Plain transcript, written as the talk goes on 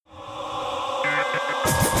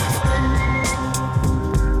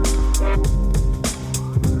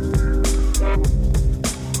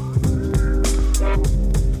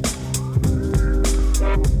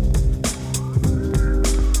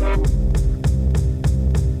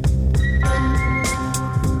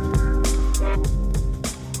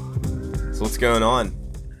going on?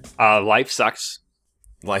 Life sucks.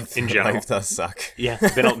 Life in general. Life does suck. Yeah,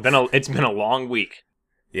 it's been a long week.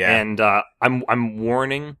 Yeah. And I'm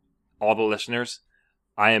warning all the listeners.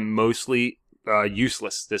 I am mostly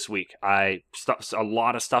useless this week. A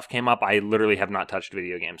lot of stuff came up. I literally have not touched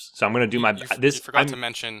video games, so I'm going to do my You forgot to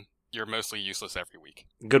mention you're mostly useless every week.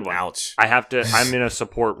 Good one. Ouch. I'm in a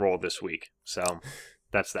support role this week, so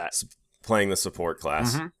that's that. Playing the support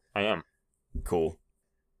class. Mm-hmm. I am. Cool.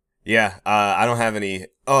 Yeah, I don't have any.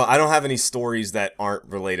 Oh, I don't have any stories that aren't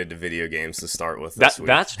related to video games to start with this week.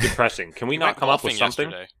 That's depressing. Can we not come up with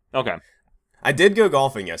something? Yesterday. Okay. I did go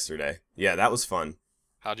golfing yesterday. Yeah, that was fun.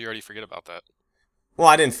 How'd you already forget about that? Well,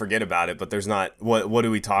 I didn't forget about it, but there's not. What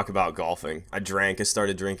do we talk about golfing? I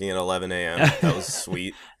started drinking at 11 a.m. That was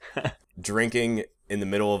sweet. Drinking in the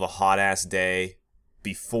middle of a hot ass day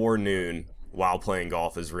before noon while playing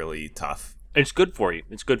golf is really tough. It's good for you.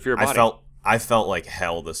 It's good for your body. I felt like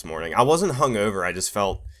hell this morning. I wasn't hungover. I just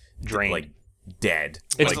felt drained, like dead.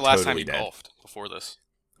 When was the last time totally you dead. golfed before this?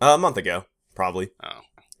 A month ago, probably. Oh.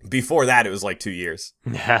 Before that, it was like 2 years.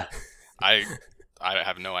 Yeah. I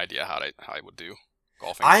have no idea how I would do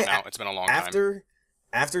golfing now. It's been a long time.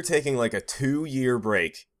 After taking like a 2-year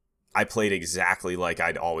break, I played exactly like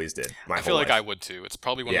I'd always did. I feel like I would too. It's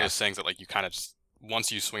probably one of those things that like you kind of just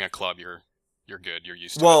once you swing a club, you're good. You're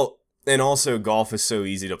used to it. Well, and also golf is so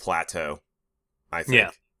easy to plateau. I think. Yeah.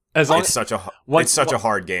 It's such a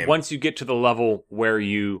hard game. Once you get to the level where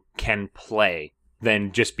you can play,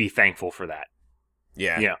 then just be thankful for that.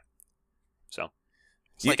 Yeah. Yeah. So,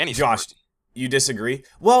 it's like any Josh, sport. You disagree?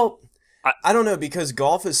 Well, I don't know, because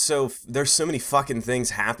golf is there's so many fucking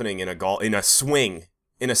things happening in a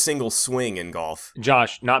single swing in golf.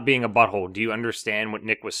 Josh, not being a butthole, do you understand what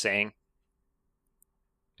Nick was saying?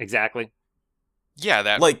 Exactly. Yeah,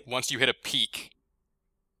 that like once you hit a peak,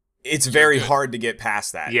 it's very hard to get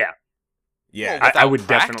past that. Yeah. Yeah. Well, I would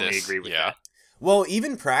practice, definitely agree with that. Well,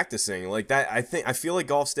 even practicing like that, I feel like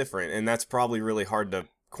golf's different, and that's probably really hard to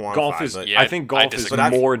quantify. I think golf is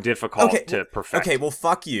more difficult to perfect. Okay, well,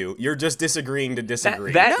 fuck you. You're just disagreeing to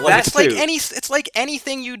disagree. It's like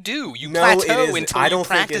anything you do. You plateau until you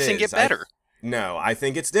practice and get better. No, I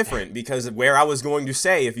think it's different, because where I was going to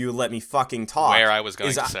say, if you would let me fucking talk, what I was was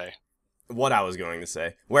going to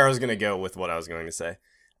say, where I was going to go with what I was going to say.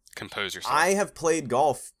 Compose yourself. I have played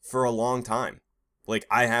golf for a long time. Like,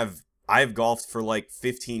 I've golfed for like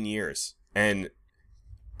 15 years, and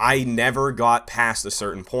I never got past a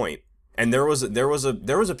certain point. And there was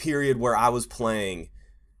a period where I was playing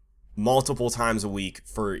multiple times a week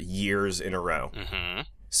for years in a row. Mm-hmm.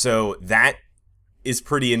 So that is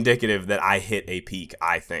pretty indicative that I hit a peak,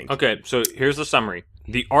 I think. Okay, so here's the summary.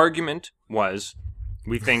 The argument was,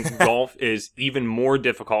 we think golf is even more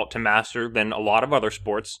difficult to master than a lot of other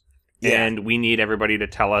sports, and we need everybody to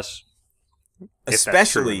tell us if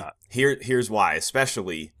that's true or not. Here's why,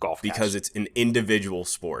 especially golf because it's an individual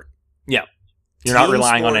sport. Yeah. You're not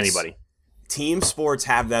relying on anybody. Team sports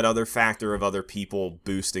have that other factor of other people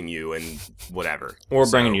boosting you and whatever. Or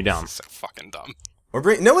bringing you down. So fucking dumb.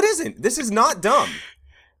 No, it isn't. This is not dumb.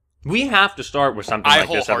 We have to start with something like this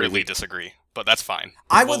every week. I wholeheartedly disagree, but that's fine.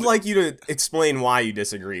 I would like you to explain why you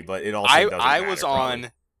disagree, but it also doesn't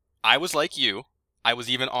matter. I was like you. I was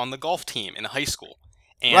even on the golf team in high school.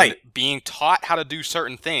 And being taught how to do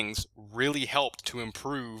certain things really helped to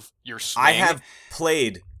improve your swing. I have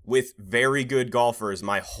played with very good golfers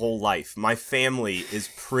my whole life. My family is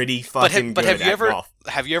pretty fucking good at golf.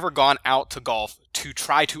 Have you ever gone out to golf to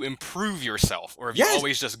try to improve yourself, or have you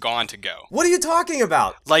always just gone to go? What are you talking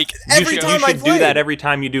about? Like every time I play. You should do that every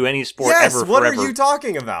time you do any sport ever. Yes. What are you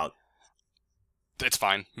talking about? It's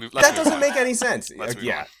fine. That doesn't make any sense. Let's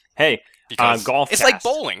move on. Hey, golf. It's like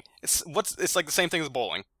bowling. It's like the same thing as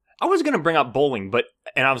bowling. I was going to bring up bowling,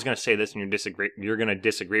 and I was going to say this, and you're going to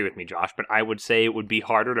disagree with me, Josh, but I would say it would be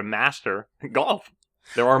harder to master golf.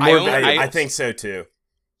 There are more variables. I think so, too.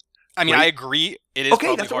 I mean, I agree. It is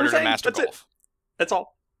probably harder to master golf. That's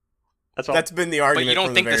all. That's been the argument. But you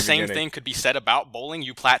don't think the same beginning. thing could be said about bowling?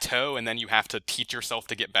 You plateau, and then you have to teach yourself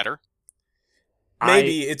to get better?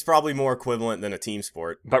 Maybe it's probably more equivalent than a team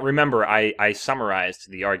sport. But remember, I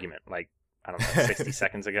summarized the argument, I don't know, 60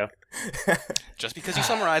 seconds ago. Just because you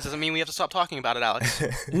summarize doesn't mean we have to stop talking about it, Alex.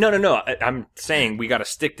 No. I'm saying we got to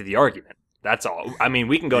stick to the argument. That's all. I mean,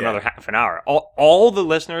 we can go another half an hour. All the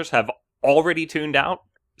listeners have already tuned out.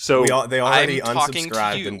 So they already I'm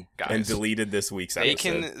unsubscribed and deleted this week's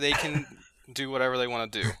episode. They can do whatever they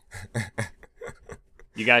want to do.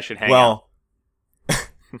 You guys should hang out.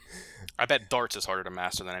 I bet darts is harder to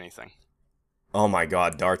master than anything. Oh my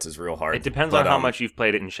god, darts is real hard. It depends on how much you've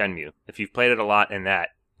played it in Shenmue. If you've played it a lot in that,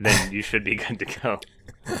 then you should be good to go.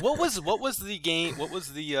 What was the game? What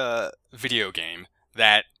was the video game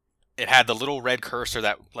that it had the little red cursor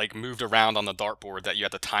that like moved around on the dartboard that you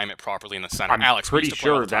had to time it properly in the center? I'm Alex, we pretty used to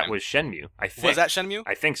play all sure the that time. was Shenmue. I think. Was that Shenmue?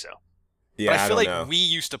 I think so. Yeah, But I feel don't like know. we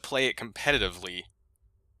used to play it competitively,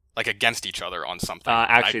 like against each other on something.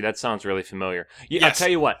 Actually, that sounds really familiar. Yeah, Yes. I'll tell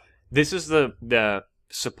you what. This is the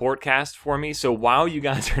support cast for me. So while you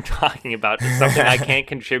guys are talking about something I can't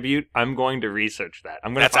contribute, I'm going to research that.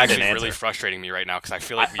 I'm going to That's find actually an really answer. frustrating me right now because I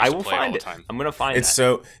feel like we I used will to play it all find the it. time. I'm going to find It's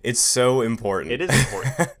that. so important. It is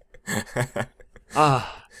important.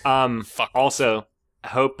 Fuck. Also,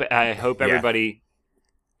 I hope everybody,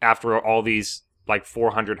 after all these like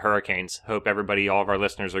 400 hurricanes, hope everybody, all of our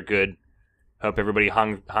listeners are good. Hope everybody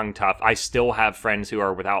hung tough. I still have friends who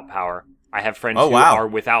are without power. I have friends who are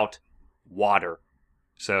without water.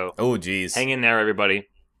 So, Oh, geez. hang in there, everybody.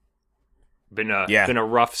 Been a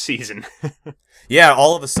rough season. Yeah,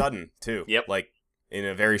 all of a sudden, too. Yep. Like, in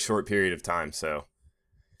a very short period of time, so.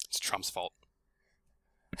 It's Trump's fault.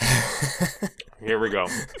 Here we go.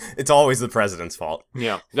 It's always the president's fault.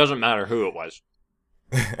 Yeah, doesn't matter who it was.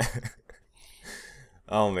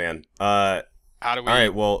 Oh, man. How do we all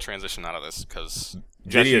right, well, transition out of this? Because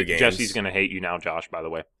video games. Jesse's going to hate you now, Josh, by the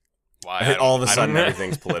way. why? All of a I sudden, don't-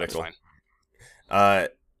 everything's It's political. fine.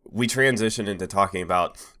 We transitioned into talking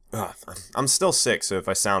about... I'm still sick, so if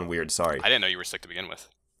I sound weird, sorry. I didn't know you were sick to begin with.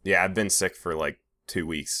 Yeah, I've been sick for like 2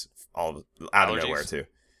 weeks, out of Allergies? nowhere too.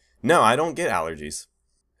 No, I don't get allergies.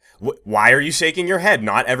 Why are you shaking your head?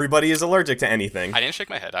 Not everybody is allergic to anything. I didn't shake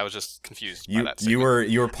my head. I was just confused by You that. you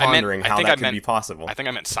were pondering I how think that I could meant- be possible. I think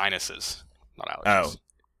I meant sinuses, not allergies. Oh,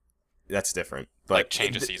 that's different. But Like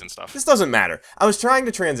change of season stuff. This doesn't matter. I was trying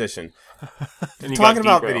to transition. And you Talking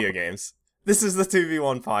got about derailed. video games. This is the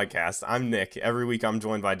 2v1 podcast. I'm Nick. Every week I'm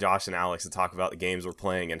joined by Josh and Alex to talk about the games we're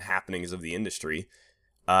playing and happenings of the industry.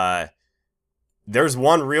 There's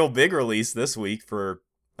one real big release this week for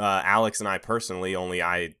Alex and I personally. Only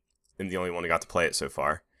I am the only one who got to play it so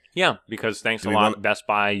far. Yeah, because thanks Do a we lot, want- Best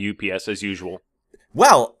Buy, UPS as usual.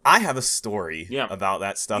 Well, I have a story Yeah. about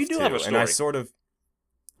that stuff You do too, have a and I story.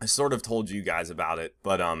 sort of told you guys about it.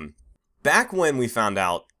 But back when we found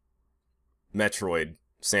out Metroid: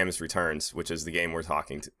 Samus Returns, which is the game we're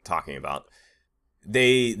talking about,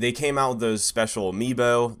 they came out with those special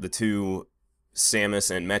amiibo, the two Samus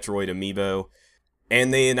and Metroid amiibo,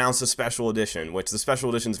 and they announced a special edition, which the special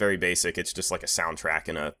edition is very basic. It's just like a soundtrack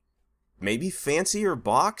in a maybe fancier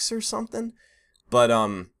box or something. But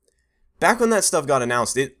back when that stuff got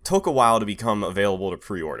announced, it took a while to become available to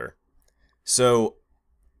pre-order. So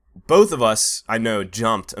both of us, I know,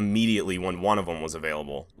 jumped immediately when one of them was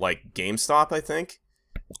available. Like GameStop, I think.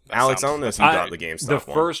 That Alex, I sounds- don't know if you got the GameStop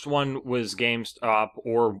The one. first one was GameStop,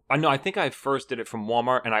 or no, I think I first did it from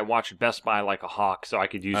Walmart, and I watched Best Buy like a hawk, so I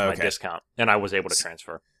could use my Okay. discount, and I was able to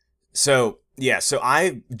transfer. So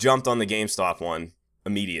I jumped on the GameStop one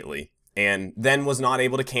immediately, and then was not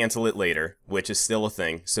able to cancel it later, which is still a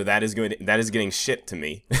thing. So that is getting shipped to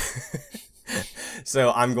me.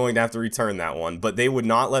 So I'm going to have to return that one, but they would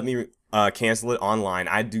not let me cancel it online.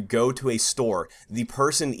 I had to go to a store. The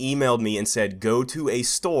person emailed me and said, "Go to a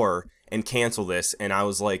store and cancel this," and I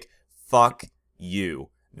was like, "Fuck you.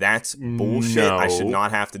 That's bullshit. I should No.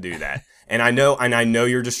 not have to do that." And I know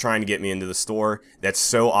you're just trying to get me into the store. That's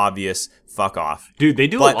so obvious. Fuck off. Dude, they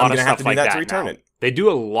do But a lot I'm of gonna stuff have to do like that that to return now. it. They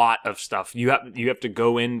do a lot of stuff. You have to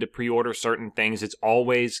go in to pre-order certain things. It's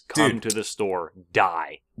always come Dude. to the store,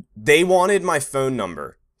 die, They wanted my phone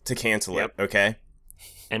number to cancel Yep. it, okay?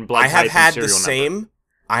 and blood I have type had and the serial number. same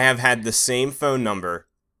I have had the same phone number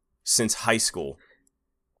since high school.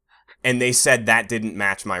 And they said that didn't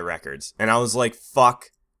match my records. And I was like, "Fuck.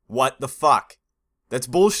 What the fuck? That's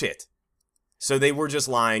bullshit." So they were just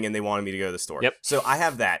lying and they wanted me to go to the store. Yep. So I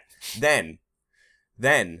have that. Then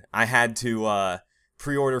I had to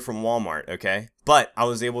pre-order from Walmart, okay? But I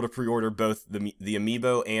was able to pre-order both the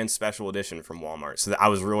Amiibo and Special Edition from Walmart. So I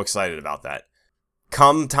was real excited about that.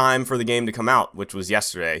 Come time for the game to come out, which was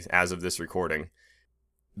yesterday as of this recording,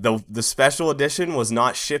 the Special Edition was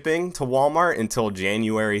not shipping to Walmart until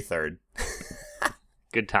January 3rd.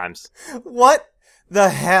 Good times. What the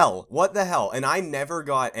hell? What the hell? And I never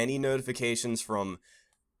got any notifications from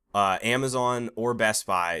Amazon or Best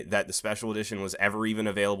Buy that the Special Edition was ever even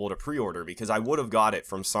available to pre-order, because I would have got it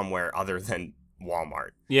from somewhere other than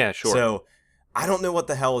Walmart. Yeah, sure. So I don't know what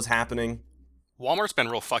the hell is happening. Walmart's been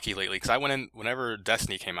real fucky lately because I went in whenever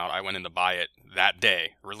Destiny came out. I went in to buy it that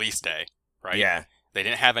day, release day, right? Yeah. They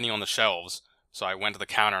didn't have any on the shelves, so I went to the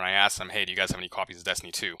counter and I asked them, "Hey, do you guys have any copies of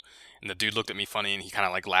Destiny 2?" And the dude looked at me funny and he kind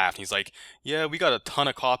of like laughed. He's like, "Yeah, we got a ton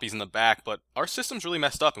of copies in the back, but our system's really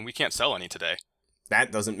messed up and we can't sell any today."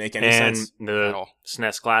 That doesn't make any And sense. the all.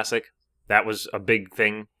 SNES Classic, that was a big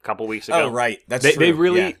thing a couple weeks ago. Oh, right. That's They true.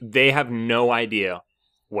 really Yeah. they have no idea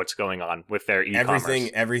what's going on with their e-commerce.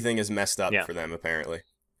 Everything is messed up Yeah. for them, apparently.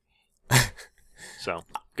 So,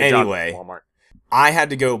 good job, Anyway, Walmart. I had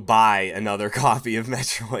to go buy another copy of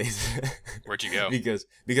Metroid. Where'd you go?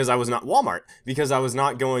 because I was not Walmart because I was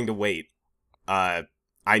not going to wait. I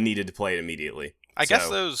needed to play it immediately. I guess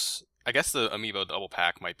the Amiibo double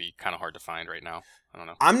pack might be kind of hard to find right now. I don't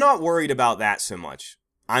know. I'm not worried about that so much.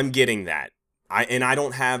 I'm getting that. I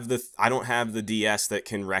don't have the DS that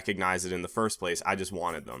can recognize it in the first place. I just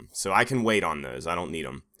wanted them. So I can wait on those. I don't need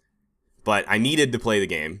them. But I needed to play the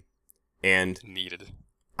game, and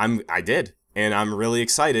I did. And I'm really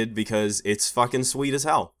excited because it's fucking sweet as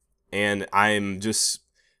hell. And I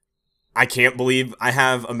can't believe I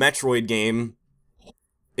have a Metroid game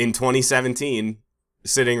in 2017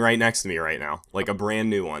 sitting right next to me right now. Like a brand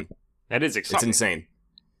new one. That is It's exciting. insane.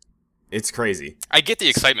 It's crazy. I get the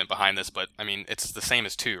excitement behind this, but I mean, it's the same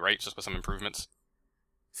as 2, right? Just with some improvements.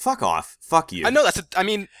 Fuck off. Fuck you. I know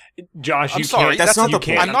Josh, I'm you sorry. can't. That's not you the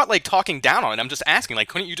can't. point. I'm not like talking down on it. I'm just asking. Like,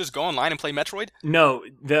 couldn't you just go online and play Metroid No,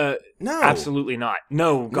 No. absolutely not.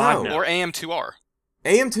 No, God, No. no. or AM2R?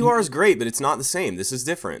 AM2R is great, but it's not the same. This is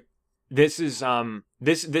different. This is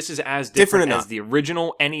this is as Different different enough. as the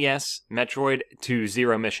original NES Metroid to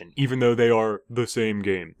Zero Mission, even though they are the same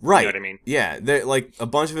game. Right. You know what I mean? Yeah, they're like a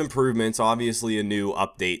bunch of improvements, obviously a new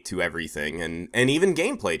update to everything, and even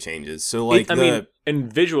gameplay changes. So like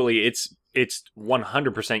and visually, it's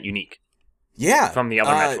 100% unique yeah, from the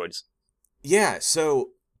other Metroids. Yeah, so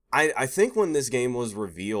I think when this game was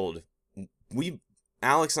revealed,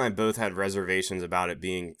 Alex and I both had reservations about it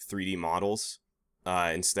being 3D models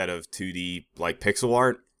instead of 2D like pixel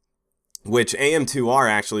art, which AM2R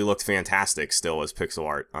actually looked fantastic still as pixel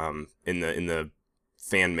art in the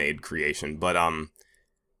fan made creation. But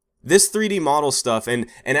this 3D model stuff, and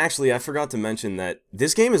actually I forgot to mention that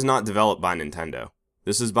this game is not developed by Nintendo.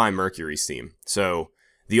 This is by Mercury's team. So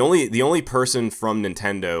the only person from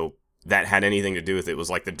Nintendo that had anything to do with it was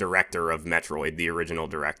like the director of Metroid, the original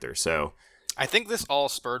director. So I think this all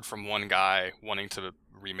spurred from one guy wanting to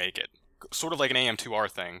remake it, sort of like an AM2R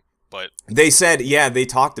thing. But they said, yeah, they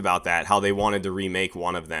talked about that, how they wanted to remake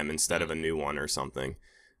one of them instead of a new one or something.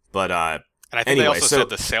 But and I think anyway, they also so said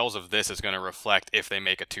the sales of this is going to reflect if they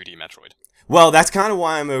make a 2D Metroid. well, that's kind of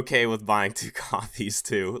why I'm okay with buying 2 copies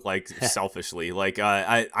too, like selfishly. Like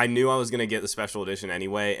I knew I was gonna get the special edition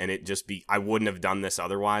anyway, and I wouldn't have done this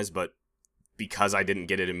otherwise, but because I didn't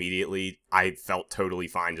get it immediately, I felt totally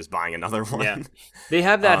fine just buying another one. Yeah. They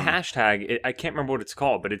have that hashtag. I can't remember what it's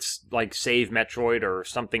called, but it's like Save Metroid or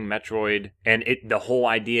something Metroid. And the whole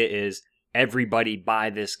idea is everybody buy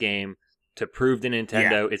this game to prove to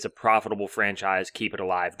Nintendo it's a profitable franchise. Keep it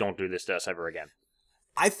alive. Don't do this to us ever again.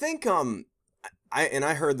 I think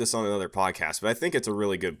I heard this on another podcast, but I think it's a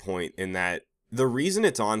really good point in that the reason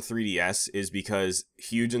it's on 3DS is because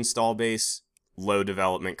huge install base, low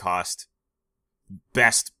development cost,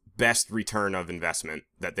 best return of investment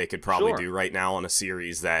that they could probably do right now on a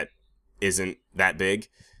series that isn't that big.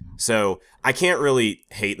 So I can't really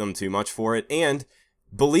hate them too much for it. And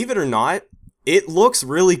believe it or not, it looks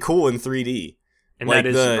really cool in 3D. And like that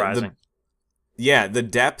is surprising.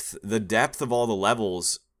 The depth of all the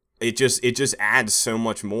levels, it just adds so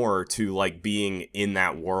much more to like being in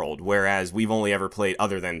that world. Whereas we've only ever played,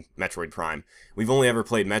 other than Metroid Prime, we've only ever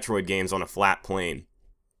played Metroid games on a flat plane.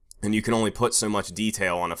 And you can only put so much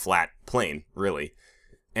detail on a flat plane, really.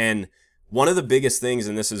 And one of the biggest things,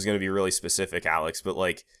 and this is going to be really specific, Alex, but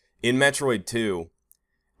like in Metroid 2,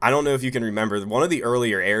 I don't know if you can remember, one of the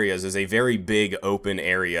earlier areas is a very big open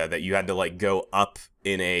area that you had to like go up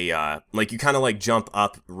in a, like you kind of like jump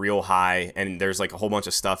up real high and there's like a whole bunch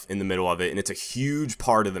of stuff in the middle of it. And it's a huge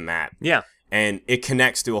part of the map. Yeah. And it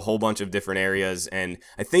connects to a whole bunch of different areas. And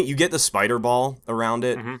I think you get the spider ball around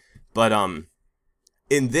it. Mm-hmm. But,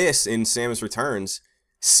 in Samus Returns,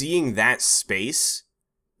 seeing that space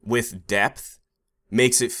with depth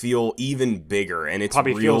makes it feel even bigger, and it's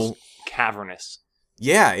probably real feels cavernous.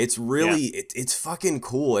 Yeah, it's really it's fucking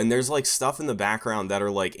cool, and there's like stuff in the background that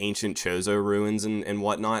are like ancient Chozo ruins and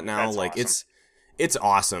whatnot now. That's like awesome. it's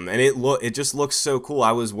awesome, and it just looks so cool.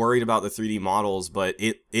 I was worried about the 3D models, but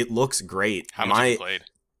it looks great. How much have you played?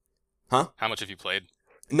 Huh? How much have you played?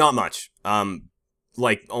 Not much.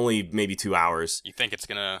 Like only maybe 2 hours. You think it's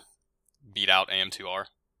gonna beat out AM2R?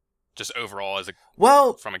 Just overall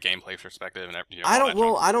from a gameplay perspective and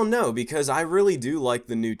I don't know, because I really do like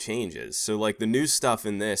the new changes. So like the new stuff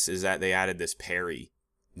in this is that they added this parry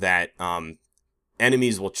that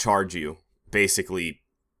enemies will charge you basically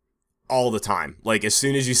all the time. Like, as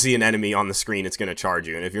soon as you see an enemy on the screen, it's going to charge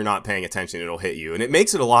you. And if you're not paying attention, it'll hit you. And it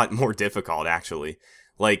makes it a lot more difficult, actually.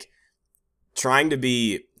 Like, trying to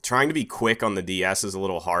be quick on the DS is a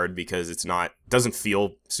little hard because doesn't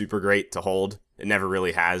feel super great to hold. It never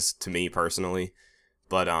really has, to me personally.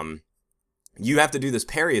 But you have to do this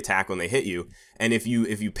parry attack when they hit you. And if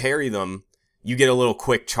you parry them, you get a little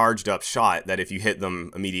quick charged up shot that if you hit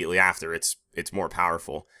them immediately after, it's more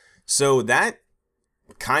powerful. So that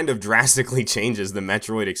kind of drastically changes the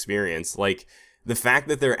Metroid experience. Like, the fact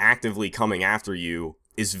that they're actively coming after you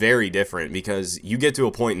is very different because you get to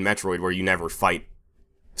a point in Metroid where you never fight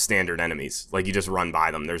standard enemies. Like, you just run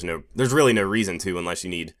by them. There's really no reason to unless you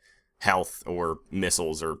need health or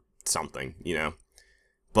missiles or something, you know.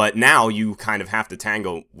 But now you kind of have to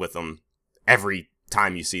tangle with them every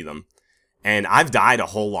time you see them. And I've died a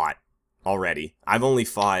whole lot already. I've only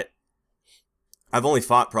fought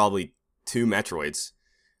probably 2 Metroids.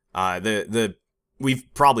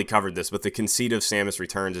 We've probably covered this, but the conceit of Samus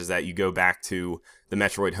Returns is that you go back to the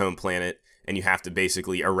Metroid home planet and you have to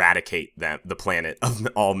basically eradicate the planet of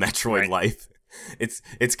all Metroid life. It's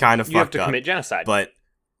kind of fucked up. You have to commit genocide. But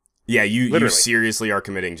yeah, you seriously are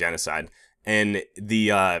committing genocide. And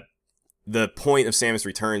the point of Samus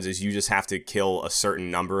Returns is you just have to kill a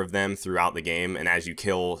certain number of them throughout the game, and as you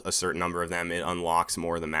kill a certain number of them, it unlocks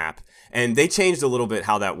more of the map. And they changed a little bit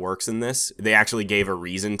how that works in this. They actually gave a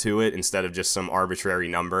reason to it instead of just some arbitrary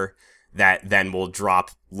number that then will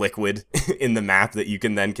drop liquid in the map that you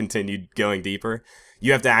can then continue going deeper.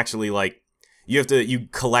 You have to actually, like, you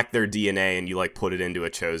collect their DNA and you, like, put it into a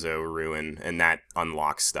Chozo ruin, and that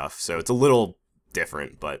unlocks stuff. So it's a little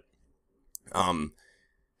different, but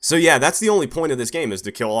so yeah, that's the only point of this game, is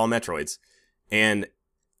to kill all Metroids. And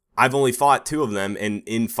I've only fought 2 of them, and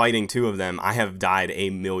in fighting 2 of them, I have died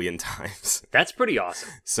 1,000,000 times. That's pretty awesome.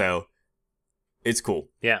 So it's cool.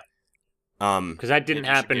 Yeah. Because that didn't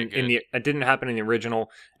happen in the original,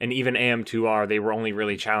 and even AM2R, they were only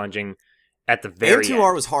really challenging at the very AM2R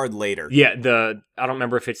end. was hard later. Yeah, I don't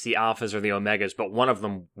remember if it's the Alphas or the Omegas, but one of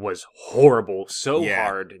them was horrible, so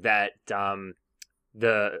hard that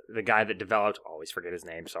the guy that developed, I always forget his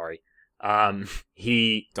name, sorry.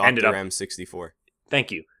 He ended up M64.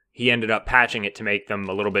 Thank you. He ended up patching it to make them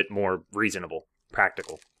a little bit more reasonable,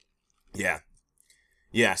 practical. Yeah.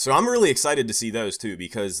 Yeah, so I'm really excited to see those too,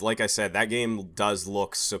 because like I said, that game does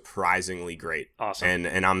look surprisingly great. Awesome.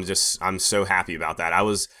 And I'm so happy about that. I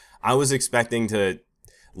was expecting to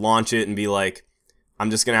launch it and be like,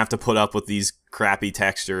 I'm just going to have to put up with these crappy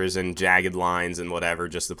textures and jagged lines and whatever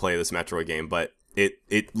just to play this Metroid game, but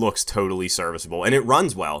it looks totally serviceable, and it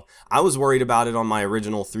runs well. I was worried about it on my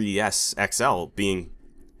original 3DS XL being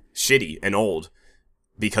shitty and old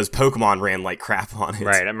because Pokemon ran like crap on it.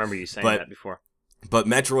 Right, I remember you saying that before. But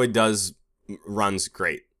Metroid runs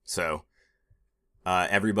great, so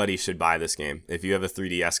everybody should buy this game. If you have a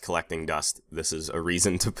 3DS collecting dust, this is a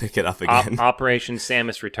reason to pick it up again. Operation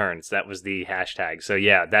Samus Returns, that was the hashtag. So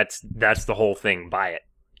yeah, that's the whole thing. Buy it.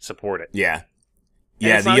 Support it. Yeah.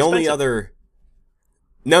 Yeah, the only other...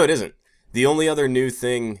 No, it isn't. The only other new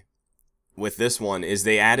thing with this one is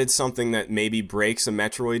they added something that maybe breaks a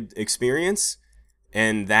Metroid experience,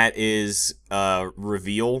 and that is a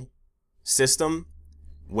reveal system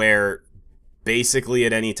where basically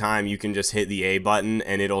at any time you can just hit the A button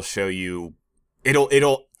and it'll show you...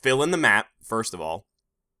 It'll fill in the map, first of all.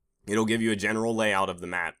 It'll give you a general layout of the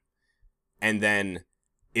map, and then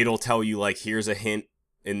it'll tell you, like, here's a hint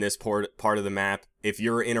in this part of the map. If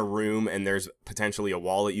you're in a room and there's potentially a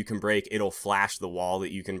wall that you can break, it'll flash the wall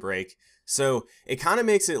that you can break. So it kind of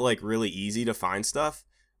makes it like really easy to find stuff.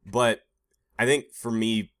 But I think for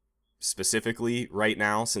me specifically right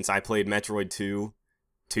now, since I played Metroid 2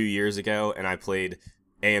 years ago and I played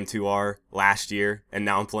AM2R last year and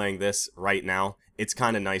now I'm playing this right now, it's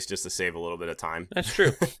kind of nice just to save a little bit of time. That's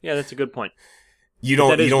true. Yeah, that's a good point. You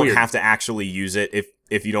don't have to actually use it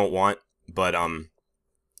if you don't want, but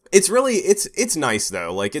it's really it's nice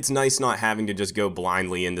though. Like, it's nice not having to just go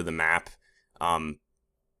blindly into the map. I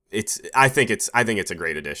think it's a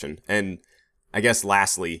great addition. And I guess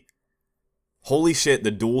lastly, holy shit,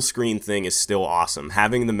 the dual screen thing is still awesome.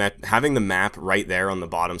 Having the map right there on the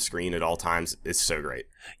bottom screen at all times is so great.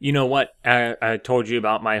 You know what? I told you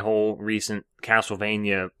about my whole recent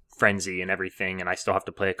Castlevania frenzy and everything, and I still have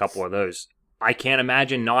to play a couple of those. I can't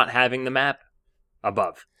imagine not having the map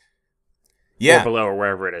above. Yeah. Or below, or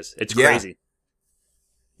wherever it is. It's crazy.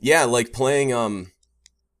 Yeah, like playing,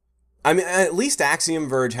 I mean, at least Axiom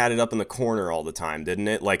Verge had it up in the corner all the time, didn't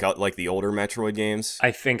it? Like the older Metroid games?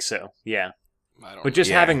 I think so, yeah. But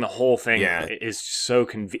just having the whole thing is so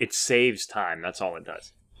it saves time, that's all it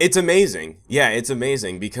does. It's amazing. Yeah, it's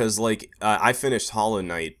amazing because like I finished Hollow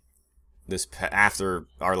Knight after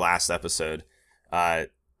our last episode, and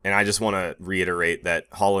I just want to reiterate that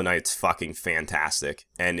Hollow Knight's fucking fantastic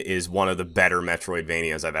and is one of the better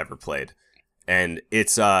Metroidvanias I've ever played. And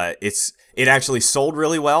it actually sold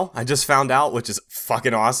really well. I just found out, which is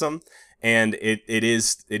fucking awesome. And it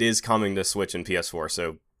is coming to Switch and PS4.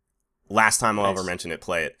 So last time I'll ever mention it,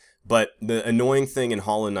 play it. But the annoying thing in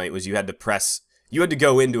Hollow Knight was you had to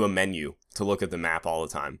go into a menu to look at the map all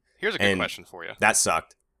the time. Here's a good question for you. That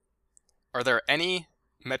sucked. Are there any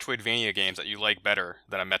Metroidvania games that you like better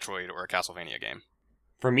than a Metroid or a Castlevania game?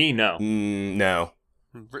 For me, no. No.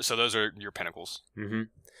 So those are your pinnacles. Mm-hmm.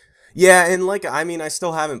 Yeah, and like, I mean, I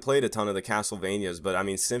still haven't played a ton of the Castlevanias, but I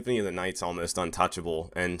mean, Symphony of the Night's almost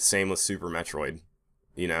untouchable, and same with Super Metroid,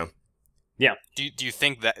 you know? Yeah. Do you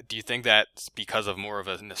think that's because of more of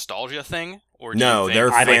a nostalgia thing, or do no, you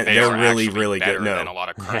think they're are really actually really better good. No, than a lot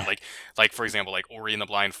of current, like for example, like Ori and the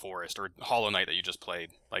Blind Forest or Hollow Knight that you just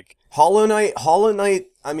played, like Hollow Knight.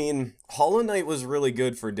 I mean, Hollow Knight was really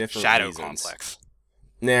good for different Shadow reasons. Complex.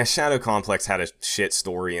 Nah, Shadow Complex had a shit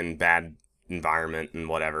story and bad environment and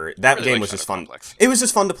whatever. That really game like was Shadow just fun. Complex. It was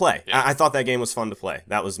just fun to play. Yeah. I thought that game was fun to play.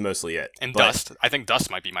 That was mostly it. And But Dust, I think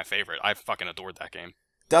Dust might be my favorite. I fucking adored that game.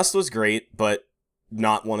 Dust was great, but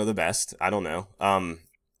not one of the best. I don't know.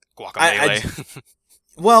 Guacamelee.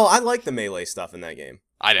 Well, I like the melee stuff in that game.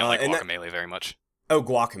 I didn't like and Guacamelee very much. Oh,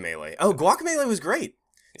 Guacamelee. Oh, Guacamelee was great.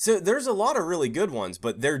 So there's a lot of really good ones,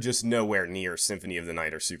 but they're just nowhere near Symphony of the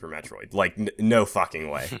Night or Super Metroid. Like, no fucking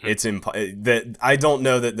way. It's that I don't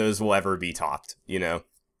know that those will ever be topped, you know?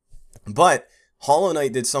 But Hollow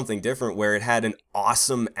Knight did something different where it had an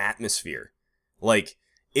awesome atmosphere. Like,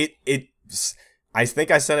 I think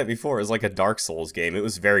I said it before, it was like a Dark Souls game. It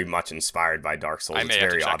was very much inspired by Dark Souls. I may it's have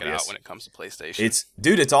very to check obvious. it out when it comes to PlayStation.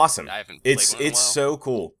 Dude, it's awesome. I haven't played one in a It's while. so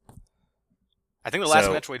cool. I think the last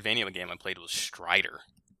Metroidvania game I played was Strider,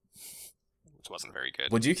 which wasn't very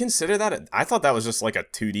good. Would you consider that? I thought that was just like a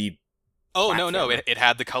 2D. Oh, no. platformer. It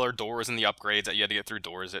had the colored doors and the upgrades that you had to get through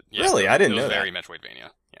doors. Really? I didn't know that. It was very Metroidvania.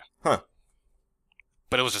 Yeah. Huh.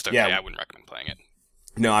 But it was just okay. Yeah. I wouldn't recommend playing it.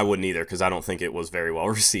 No, I wouldn't either, because I don't think it was very well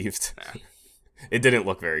received. Nah. It didn't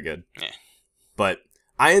look very good. Yeah. But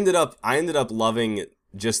I ended up loving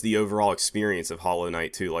just the overall experience of Hollow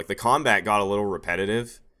Knight too. Like, the combat got a little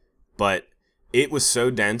repetitive, but it was so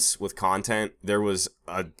dense with content. There was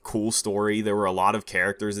a cool story. There were a lot of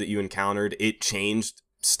characters that you encountered. It changed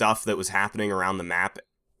stuff that was happening around the map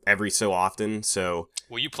every so often. So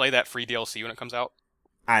Will you play that free DLC when it comes out?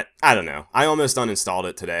 I don't know. I almost uninstalled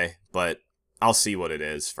it today, but I'll see what it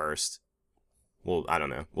is first. Well, I don't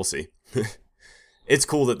know. We'll see. It's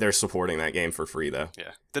cool that they're supporting that game for free, though.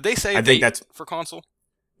 Yeah. Did they say I think that's for console?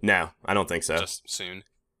 No, I don't think so. Just soon.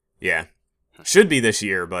 Yeah. Should be this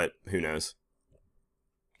year, but who knows?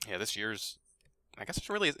 Yeah, this year's... I guess it's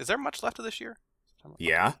really... Is there much left of this year?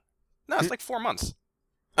 Yeah. No, it's like 4 months.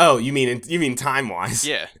 Oh, you mean time-wise?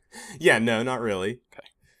 Yeah. Yeah, no, not really. Okay.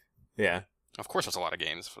 Yeah. Of course, there's a lot of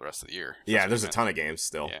games for the rest of the year. Yeah, there's a ton of games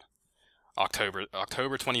still. Yeah. October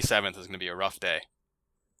 27th is going to be a rough day.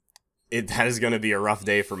 That is going to be a rough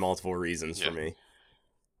day for multiple reasons for me.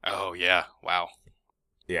 Oh, yeah. Wow.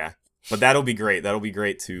 Yeah. But that'll be great. That'll be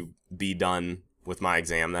great to be done with my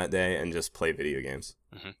exam that day and just play video games.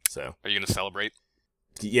 Mm-hmm. So. Are you going to celebrate?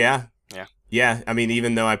 Yeah. Yeah. Yeah. I mean,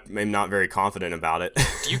 even though I'm not very confident about it.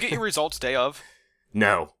 Do you get your results day of?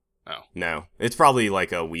 No. Oh. No. It's probably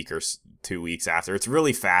like a week or 2 weeks after. It's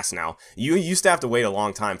really fast now. You used to have to wait a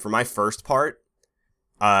long time. For my first part,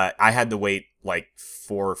 I had to wait like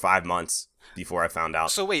 4 or 5 months before I found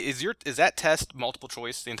out. So wait, is that test multiple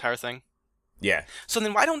choice, the entire thing? Yeah. So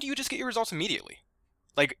then why don't you just get your results immediately?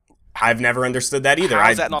 Like, I've never understood that either.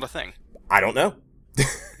 How is that not a thing? I don't know.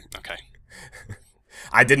 Okay.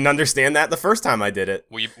 I didn't understand that the first time I did it.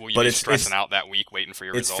 Will you be stressing out that week waiting for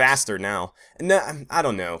your results? It's faster now. No, I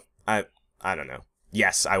don't know. I don't know.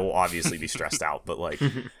 Yes, I will obviously be stressed out, but like...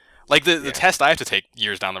 Like the test I have to take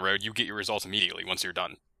years down the road, you get your results immediately once you're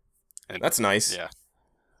done. And that's nice. Yeah.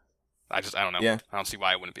 I don't know. Yeah. I don't see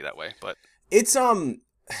why it wouldn't be that way, but... It's,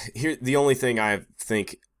 here, the only thing I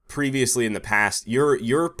think previously in the past,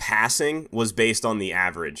 your passing was based on the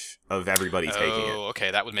average of everybody taking it. Oh,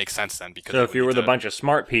 okay, that would make sense then. Because so if you're with a bunch of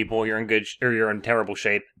smart people, you're in you're in terrible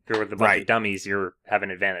shape. If you're with a bunch of dummies, you have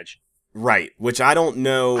an advantage. Right, which I don't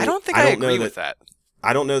know. I don't think I agree with that.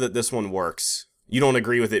 I don't know that this one works. You don't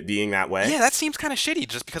agree with it being that way? Yeah, that seems kind of shitty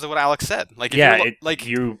just because of what Alex said. Like,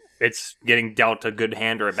 if it's getting dealt a good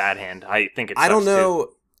hand or a bad hand. I think it's. I don't know.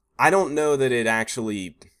 Too. I don't know that it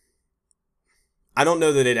actually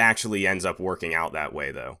ends up working out that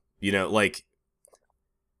way, though. You know, like,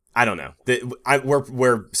 I don't know.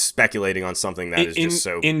 We're speculating on something that is just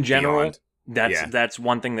so in general. beyond. That's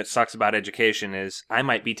one thing that sucks about education is I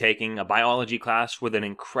might be taking a biology class with an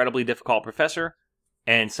incredibly difficult professor,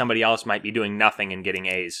 and somebody else might be doing nothing and getting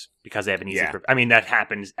A's because they have an easy. Yeah. I mean, that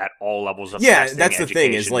happens at all levels of Yeah, testing, that's the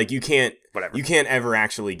thing is education, like you can't ever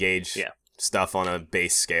actually gauge Yeah. stuff on a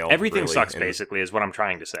base scale. Everything really, sucks, and- basically, is what I'm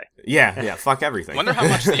trying to say. Yeah, fuck everything. Wonder how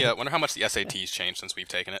much the SATs changed since we've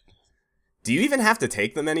taken it. Do you even have to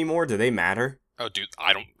take them anymore? Do they matter? Oh, dude,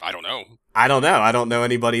 I don't know. I don't know. I don't know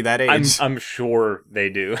anybody that age. I'm sure they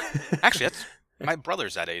do. Actually, that's my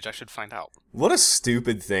brother's that age. I should find out. What a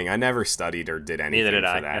stupid thing. I never studied or did anything Neither did for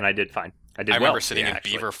I, that. and I did fine. I did I well. remember sitting yeah, in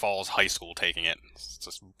actually. Beaver Falls High School taking it,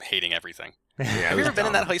 just hating everything. Yeah, it Have you was ever been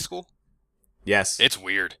in dumb. that high school? Yes. It's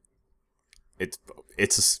weird. It's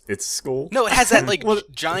a school. No, it has that like Well-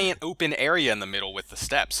 giant open area in the middle with the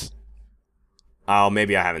steps. Oh,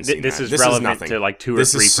 maybe I haven't seen This that. is relevant nothing. to like 2 or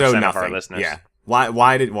This 3% is so of nothing. our listeners. Yeah.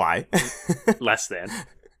 Why? Less than.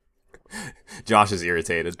 Josh is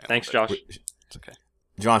irritated. Yeah, Thanks, a little Josh. bit. It's okay.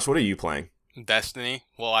 Josh, what are you playing? Destiny?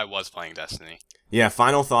 Well, I was playing Destiny. Yeah,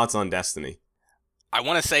 final thoughts on Destiny. I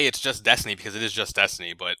want to say it's just Destiny because it is just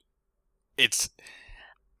Destiny, but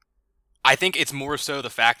I think it's more so the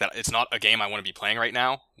fact that it's not a game I want to be playing right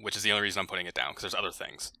now, which is the only reason I'm putting it down, because there's other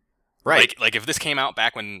things. Right. Like if this came out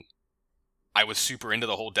back when I was super into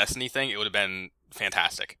the whole Destiny thing, it would have been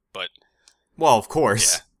fantastic. But Well, of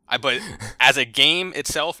course. yeah, but as a game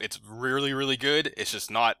itself, it's really, really good. It's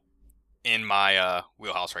just not in my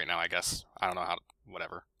wheelhouse right now, I guess. I don't know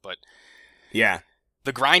whatever. But Yeah.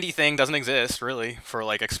 the grindy thing doesn't exist, really, for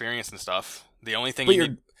like experience and stuff. The only thing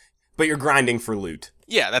But you're grinding for loot.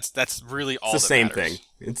 yeah, that's really all It's the that same matters. thing.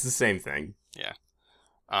 It's the same thing.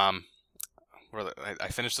 I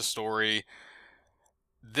finished the story.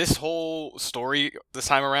 This whole story this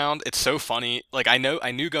time around, it's so funny. Like I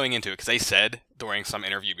knew going into it because they said during some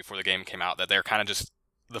interview before the game came out that they're kind of just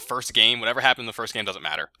the first game. Whatever happened in the first game doesn't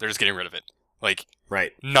matter. They're just getting rid of it. Like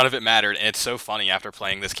Right. none of it mattered, and it's so funny after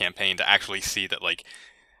playing this campaign to actually see that like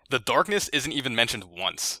the darkness isn't even mentioned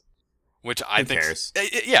once. Which I Who think, cares?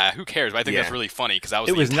 Yeah, who cares? But I think Yeah. that's really funny because that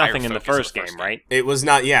was It the was entire nothing in the focus of first game, right? It was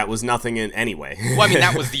not. Yeah, it was nothing in anyway. Well, I mean,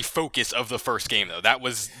 that was the focus of the first game, though. That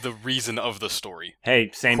was the reason of the story.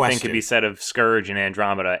 Hey, same thing Question. could be said of Scourge and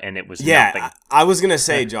Andromeda, and it was Yeah, nothing. I was gonna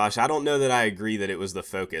say, Josh. I don't know that I agree that it was the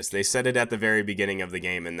focus. They said it at the very beginning of the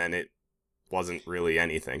game, and then it wasn't really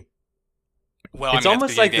anything. Well, It's I mean,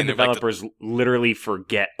 almost at like the beginning, developers literally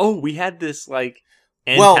forget, oh, we had this like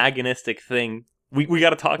Well- antagonistic thing. We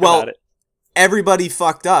got to talk Well, about it. Everybody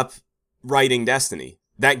fucked up writing Destiny.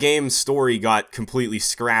 That game's story got completely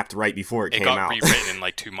scrapped right before it it came got out. rewritten in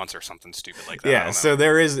like 2 months or something stupid like that. I Yeah, don't know. so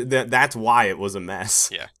there is that's why it was a mess.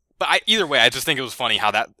 Yeah. But either way, I just think it was funny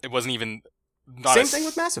how that it wasn't even not Same a thing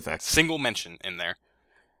with Mass Effect. single mention in there.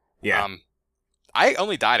 Yeah, I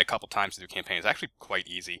only died a couple times through the campaign. It's actually quite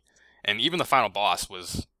easy, and even the final boss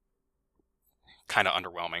was kind of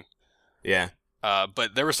underwhelming. yeah.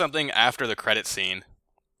 But there was something after the credit scene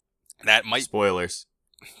that might Spoilers.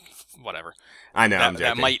 whatever. I know. I'm that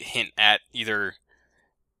joking. might hint at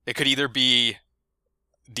it could either be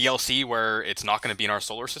DLC where it's not going to be in our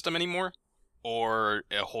solar system anymore, or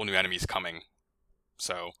a whole new enemy's coming.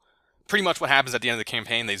 So, pretty much what happens at the end of the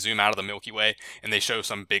campaign, they zoom out of the Milky Way and they show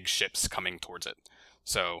some big ships coming towards it.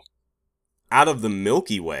 So, Out of the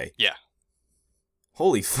Milky Way. Yeah.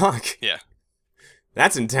 Holy fuck. Yeah.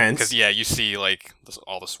 That's intense. because yeah, you see like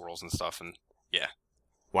all the swirls and stuff, and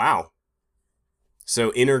Wow.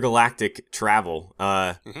 So intergalactic travel.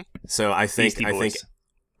 So I think Beastie Boys.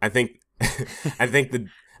 I think I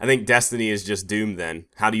think Destiny is just doomed then.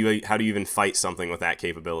 How do you even fight something with that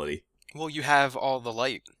capability? well, you have all the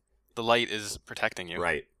light. The light is protecting you.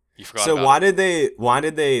 Right. You forgot. So about why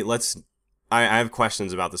did they I have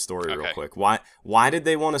questions about the story real Okay. quick. Why did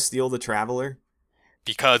they want to steal the Traveler?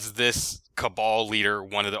 because this Cabal leader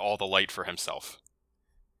wanted all the light for himself.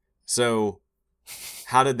 So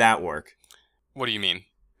how did that work? What do you mean?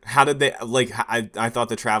 How did they I thought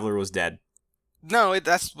the Traveler was dead. No,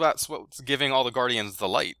 that's what's giving all the Guardians the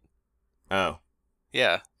light. Oh.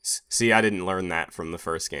 Yeah. See, I didn't learn that from the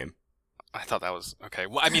first game. I thought that was okay.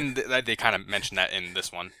 Well, I mean, they kind of mentioned that in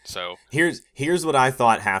this one. So Here's what I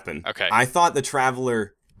thought happened. Okay. I thought the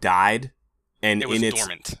Traveler died, and it was in its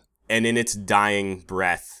dormant. and in its dying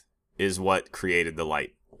breath is what created the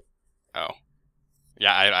light. Oh,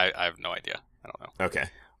 yeah. I have no idea. I don't know. Okay.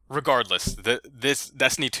 Regardless, this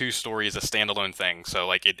Destiny 2 story is a standalone thing, so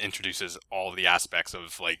like it introduces all of the aspects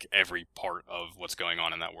of like every part of what's going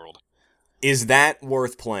on in that world. Is that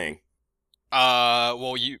worth playing?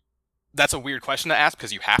 Well, that's a weird question to ask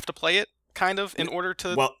because you have to play it. kind of, in order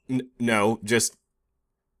to... Well, no, just...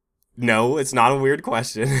 No, it's not a weird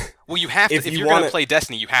question. Well, you have to... If you're going to play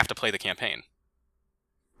Destiny, you have to play the campaign.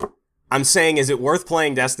 I'm saying, is it worth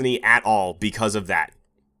playing Destiny at all because of that?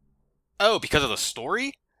 Oh, because of the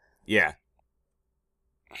story? Yeah.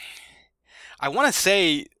 I want to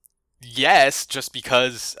say yes, just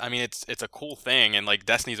because, I mean, it's a cool thing, and, like,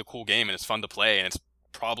 Destiny's a cool game, and it's fun to play, and it's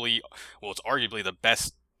probably... Well, it's arguably the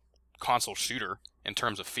best console shooter in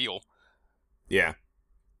terms of feel. Yeah.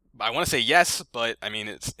 I want to say yes, but, I mean,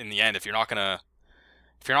 it's in the end, if you're not gonna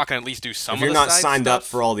at least do some of the If you're not side signed stuff, up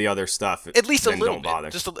for all the other stuff, at least a then little don't bit, bother.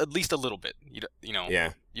 just at least a little bit. You know,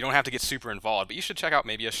 Yeah. you don't have to get super involved, but you should check out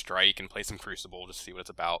maybe a Strike and play some Crucible just to see what it's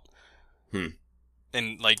about.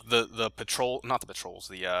 And like the not the patrols,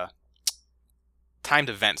 the timed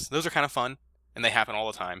events. Those are kind of fun, and they happen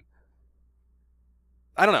all the time.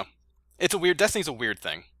 I don't know. Destiny's a weird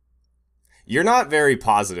thing. You're not very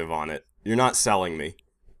positive on it. You're not selling me.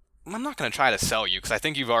 I'm not going to try to sell you, because I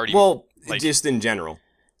think you've already... Well, like, just in general.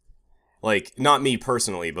 Like, not me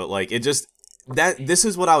personally, but, like, it just... This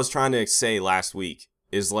is what I was trying to say last week,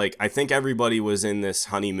 is, like, I think everybody was in this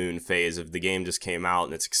honeymoon phase of the game just came out,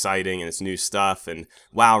 and it's exciting, and it's new stuff, and,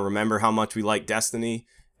 wow, remember how much we like Destiny?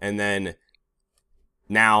 And then,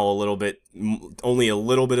 now only a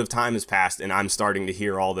little bit of time has passed, and I'm starting to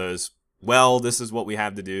hear all those, well, this is what we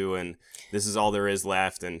have to do, and this is all there is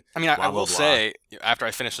left, and I mean, blah, I blah, will blah. say, after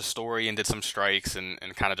I finished the story and did some strikes and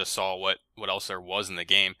kind of just saw what else there was in the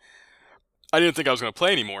game, I didn't think I was going to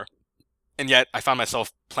play anymore. And yet, I found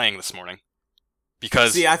myself playing this morning.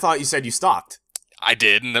 Because... See, I thought you said you stopped. I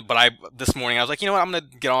did, but this morning I was like, you know what, I'm going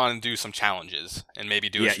to get on and do some challenges and maybe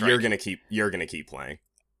do a strike. Yeah, you're gonna keep playing.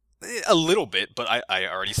 A little bit, but I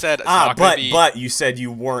already said it's not going to be... But you said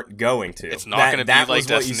you weren't going to. It's not going to be like Destiny 1.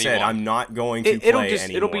 That was what you said. I'm not going to play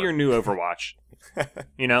anymore. It'll be your new Overwatch.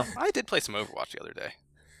 You know? I did play some Overwatch the other day.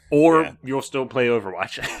 Or you'll still play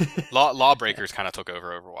Overwatch. Lawbreakers kind of took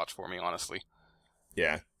over Overwatch for me, honestly.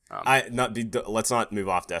 Yeah. Let's not move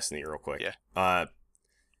off Destiny real quick. Yeah.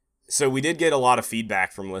 So we did get a lot of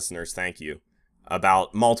feedback from listeners, thank you,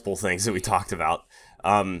 about multiple things that we talked about.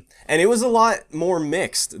 And it was a lot more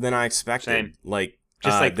mixed than I expected. Same. Like,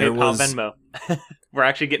 just like there PayPal, was Venmo. We're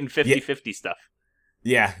actually getting 50-50 stuff.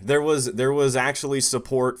 Yeah, there was actually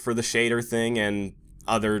support for the shader thing, and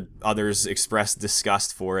others expressed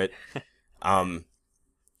disgust for it.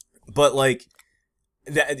 But like,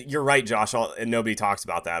 you're right, Josh. And nobody talks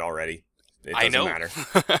about that already. It doesn't matter.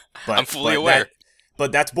 But, I'm fully aware.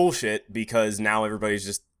 But that's bullshit, because now everybody's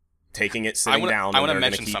just taking it sitting down. I want to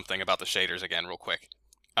mention something about the shaders again, real quick.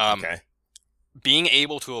 Okay. Being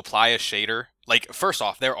able to apply a shader, like, first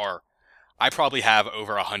off, I probably have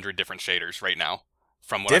over 100 different shaders right now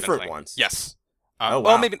from what I've been playing. Different ones? Yes. Oh,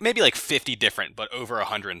 wow. Well, maybe like 50 different, but over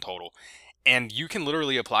 100 in total. And you can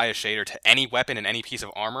literally apply a shader to any weapon and any piece of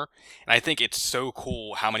armor. And I think it's so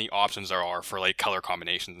cool how many options there are for like color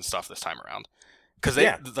combinations and stuff this time around. Because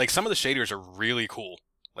like some of the shaders are really cool,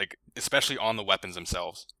 like especially on the weapons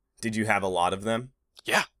themselves. Did you have a lot of them?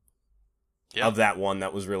 Yeah. Of that one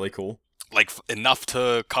that was really cool? Like enough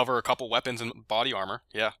to cover a couple weapons and body armor.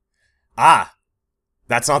 Yeah. Ah,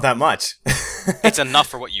 that's not that much. It's enough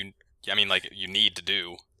for what you need to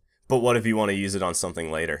do. But what if you want to use it on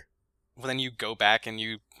something later? Well, then you go back and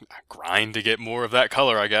you grind to get more of that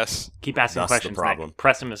color, I guess. Keep asking questions. The problem. Nick.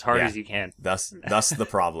 Press them as hard as you can. Thus the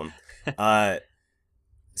problem.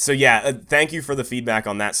 So yeah, thank you for the feedback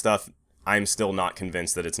on that stuff. I'm still not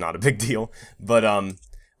convinced that it's not a big deal. But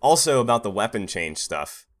also about the weapon change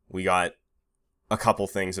stuff, we got a couple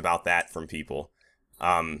things about that from people.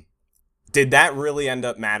 Did that really end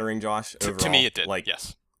up mattering, Josh? To me, it did.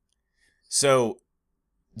 Yes. So,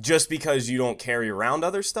 just because you don't carry around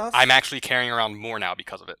other stuff? I'm actually carrying around more now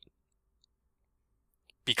because of it.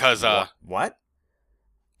 Because what?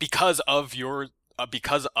 Because of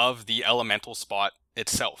the elemental spot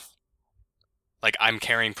itself. Like, I'm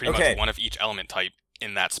carrying pretty much one of each element type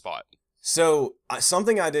in that spot. So,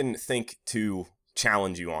 something I didn't think to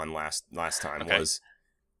challenge you on last time was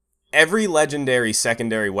every legendary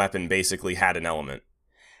secondary weapon basically had an element.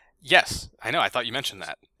 Yes, I know. I thought you mentioned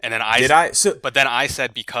that. And then but then I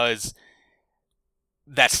said because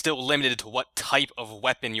that's still limited to what type of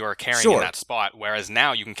weapon you are carrying in that spot, whereas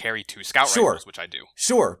now you can carry 2 scout rifles, which I do.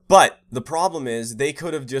 Sure, but the problem is they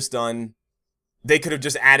could have just added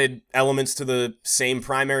elements to the same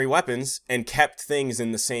primary weapons and kept things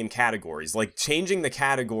in the same categories. Like, changing the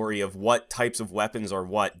category of what types of weapons are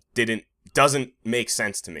what doesn't make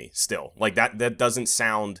sense to me still. Like, that doesn't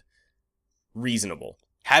sound reasonable.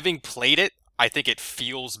 Having played it, I think it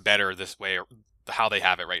feels better this way, how they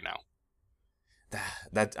have it right now.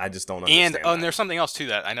 That I just don't And understand. and there's something else too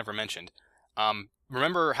that I never mentioned.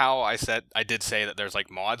 Remember how I did say that there's like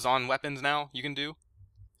mods on weapons now you can do?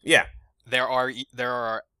 Yeah. There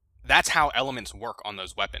are. That's how elements work on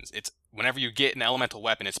those weapons. It's whenever you get an elemental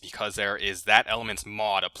weapon, it's because there is that element's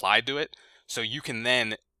mod applied to it. So you can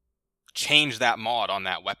then change that mod on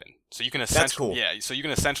that weapon. So you can essentially, That's cool. yeah. So you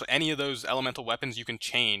can essentially any of those elemental weapons, you can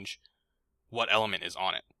change what element is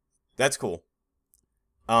on it. That's cool.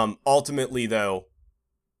 Ultimately, though,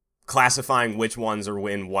 classifying which ones are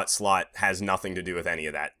in what slot has nothing to do with any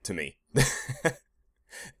of that to me.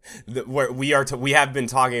 We have been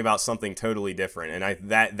talking about something totally different, and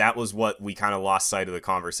that was what we kind of lost sight of the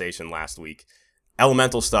conversation last week.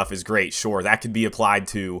 Elemental stuff is great, sure. That could be applied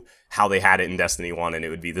to how they had it in Destiny 1, and it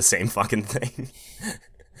would be the same fucking thing.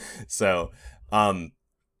 So,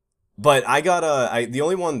 but I got the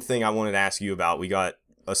only one thing I wanted to ask you about, we got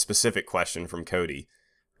a specific question from Cody,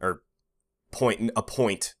 or a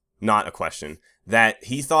point, not a question, that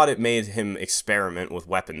he thought it made him experiment with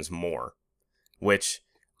weapons more, which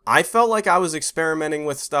I felt like I was experimenting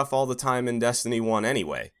with stuff all the time in Destiny 1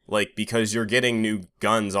 anyway, like, because you're getting new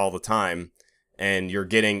guns all the time, and you're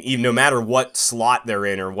getting, even no matter what slot they're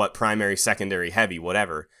in, or what primary, secondary, heavy,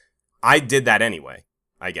 whatever, I did that anyway,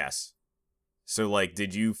 I guess. So, like,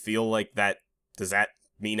 did you feel like that, does that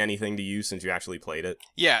mean anything to you since you actually played it?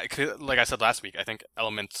 Yeah, like I said last week, I think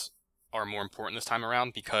elements are more important this time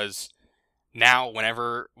around because now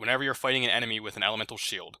whenever you're fighting an enemy with an elemental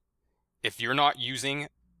shield, if you're using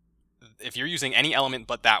any element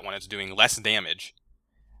but that one, it's doing less damage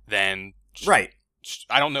than... Right.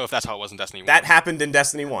 I don't know if that's how it was in Destiny 1. That happened in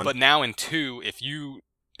Destiny 1. But now in 2, if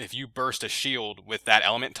you burst a shield with that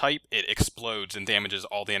element type, it explodes and damages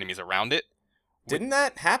all the enemies around it. Didn't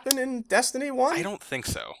that happen in Destiny 1? I don't think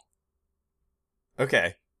so.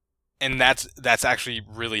 Okay. And that's actually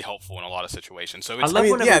really helpful in a lot of situations. So I it's, love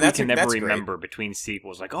whenever we can never great. remember between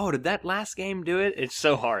sequels. Like, oh, did that last game do it? It's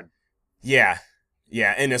so hard. Yeah,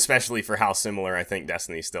 and especially for how similar I think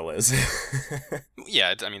Destiny still is.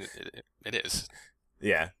 yeah, it is.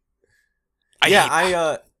 Yeah.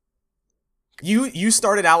 I You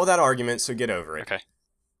started out with that argument, so get over it. Okay.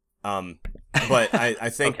 But I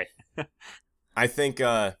think Okay. I think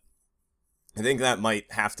that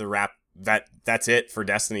might have to wrap that's it for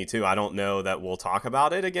Destiny 2. I don't know that we'll talk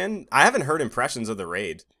about it again. I haven't heard impressions of the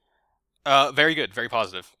raid. Very good, very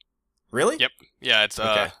positive. Really? Yep. Yeah, it's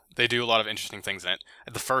Okay. They do a lot of interesting things in it.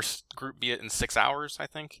 The first group beat it in 6 hours, I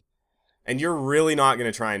think. And you're really not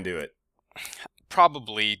going to try and do it?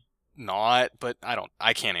 Probably not, but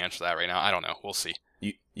I can't answer that right now. I don't know. We'll see.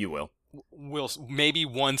 You will. We'll maybe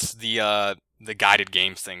once the guided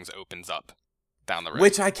games things opens up down the road.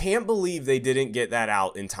 Which I can't believe they didn't get that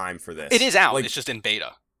out in time for this. It is out. Like, it's just in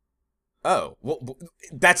beta. Oh, well,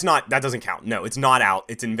 that doesn't count. No, it's not out.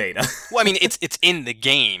 It's in beta. Well, I mean, it's in the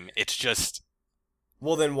game. It's just.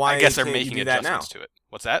 Well, then why? I guess they're can't making you do that now? adjustments to it.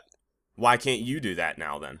 What's that? Why can't you do that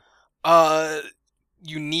now then?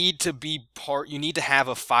 You need to be part. You need to have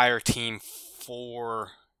a fire team for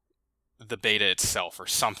the beta itself or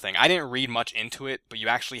something. I didn't read much into it, but you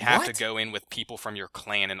actually have to go in with people from your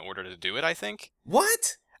clan in order to do it, I think.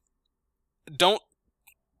 What?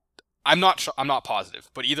 I'm not positive,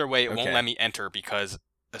 but either way, it won't Okay. let me enter because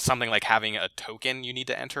something like having a token you need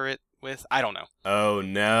to enter it with. I don't know. Oh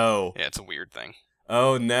no. Yeah, it's a weird thing.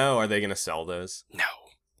 Oh no. Are they gonna sell those? No.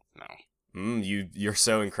 You're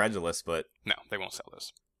so incredulous, but No, they won't sell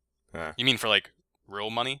those. You mean for like real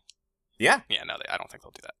money? yeah. Yeah, no, I don't think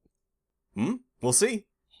they'll do that. We'll see.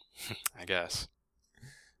 I guess.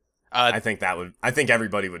 I think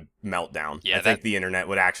everybody would melt down. Yeah, I think the internet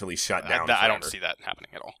would actually shut down. I don't forever. see that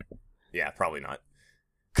happening at all. Yeah, probably not.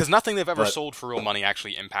 Because nothing they've ever But- sold for real money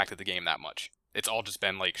actually impacted the game that much. It's all just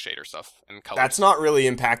been like shader stuff and colors. That's not really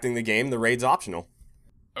impacting the game. The raid's optional.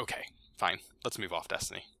 Okay, fine. Let's move off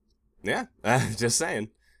Destiny. Yeah, just saying.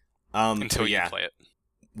 Until but you yeah, play it.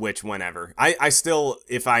 which whenever I still,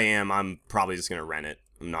 if I am, I'm probably just gonna rent it.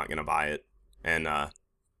 I'm not gonna buy it, and I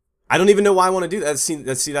don't even know why I want to do that.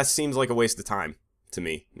 That seems like a waste of time to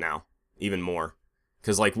me now, even more,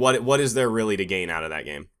 because like what is there really to gain out of that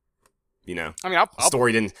game? You know, I mean, I'll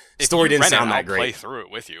story didn't if story you didn't rent sound it, that I'll great. play through it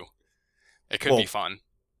with you. It could Well, be fun.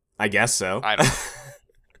 I guess so. I don't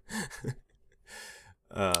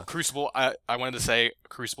Crucible, I wanted to say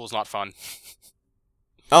Crucible's not fun.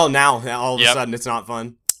 Oh, now all of a Yep. sudden it's not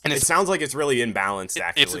fun. And It sounds like it's really imbalanced.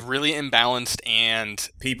 Actually, It's really imbalanced and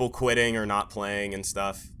people quitting or not playing and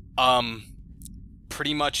stuff.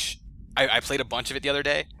 pretty much I played a bunch of it the other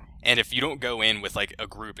day, and if you don't go in with like a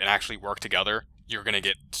group and actually work together, you're gonna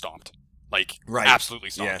get stomped. Like Right. absolutely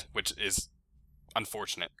stomped, Yeah. which is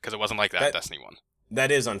unfortunate because it wasn't like that in Destiny 1.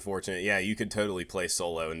 That is unfortunate. Yeah, you could totally play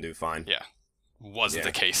solo and do fine. Yeah. Wasn't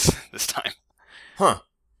the case this time. Huh.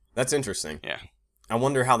 That's interesting. Yeah. I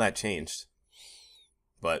wonder how that changed.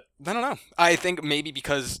 But I don't know. I think maybe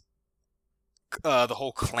because the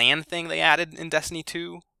whole clan thing they added in Destiny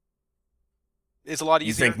 2 is a lot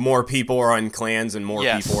easier. You think more people are on clans and more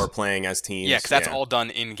people are playing as teams? Yeah, because that's all done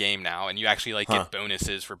in-game now, and you actually like get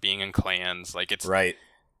bonuses for being in clans. Like it's right.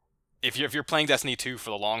 If you're playing Destiny 2 for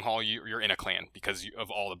the long haul, you're in a clan because of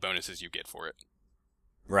all the bonuses you get for it.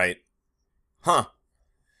 Right. Huh.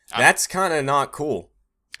 That's kind of not cool.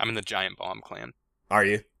 I'm in the Giant Bomb clan. Are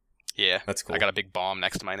you? Yeah. That's cool. I got a big bomb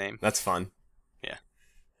next to my name. That's fun. Yeah.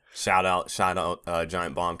 Shout out,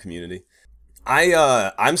 Giant Bomb community.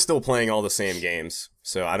 I'm still playing all the same games,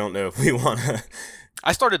 so I don't know if we want to.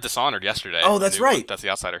 I started Dishonored yesterday. Oh, that's right. That's the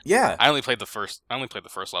Outsider. Yeah. I only played the first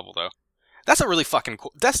level though. That's a really fucking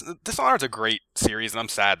cool. Dishonored's a great series, and I'm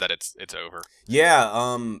sad that it's over.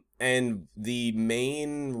 Yeah. And the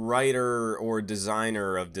main writer or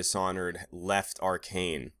designer of Dishonored left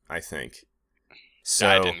Arcane, I think. So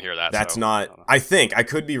I didn't hear that. That's not. I think I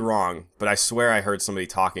could be wrong, but I swear I heard somebody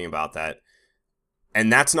talking about that,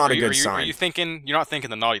 and that's not a good sign. Are you thinking? You're not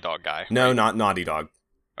thinking the Naughty Dog guy? No, right? not Naughty Dog.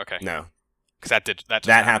 Okay. No, because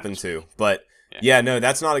that happened too. But yeah, no,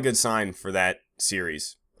 that's not a good sign for that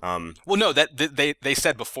series. Well, no, that they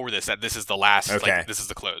said before this that this is the last. Okay. Like, this is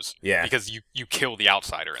the close. Yeah. Because you kill the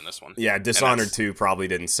Outsider in this one. Yeah, Dishonored 2 probably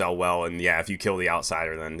didn't sell well, and yeah, if you kill the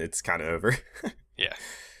Outsider, then it's kind of over. Yeah.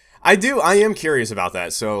 I am curious about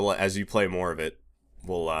that. So as you play more of it,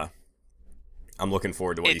 I'm looking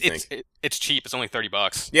forward to what you think. It's cheap. It's only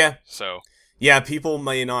 $30. Yeah. So. Yeah, people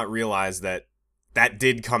may not realize that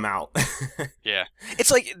did come out. Yeah.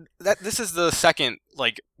 It's like that. This is the second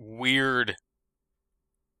like weird,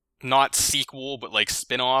 not sequel, but like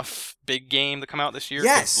spin-off big game to come out this year.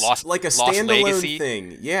 Yes. Like a standalone Legacy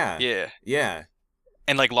thing. Yeah. Yeah. Yeah.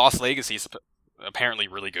 And like Lost Legacy is apparently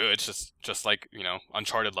really good. It's just like,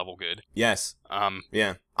 Uncharted level good. Yes.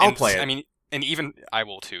 Yeah. I'll play it. I mean, and even I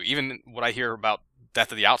will too. Even what I hear about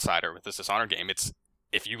Death of the Outsider with this Dishonored game, it's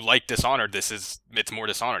if you like Dishonored, it's more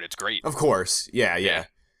Dishonored. It's great. Of course. Yeah.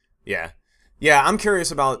 I'm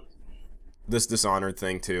curious about this Dishonored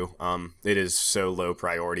thing too. It is so low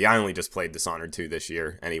priority. I only just played Dishonored 2 this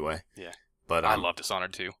year anyway. Yeah. But I love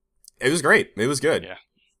Dishonored 2. It was great. It was good. Yeah.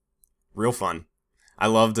 Real fun. I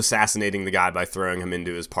loved assassinating the guy by throwing him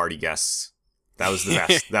into his party guests. That was the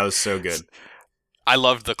best. That was so good. I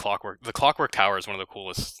loved the Clockwork. The Clockwork Tower is one of the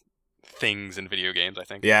coolest things in video games, I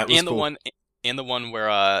think. Yeah, it was and cool. the one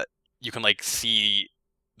where you can like see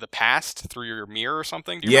the past through your mirror or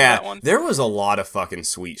something. Do you remember that one? There was a lot of fucking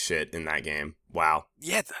sweet shit in that game. Wow.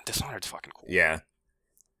 Yeah, Dishonored's fucking cool. Yeah.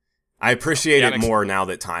 I appreciate it more now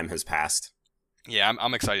that time has passed. Yeah,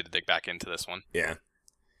 I'm excited to dig back into this one. Yeah.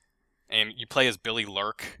 And you play as Billy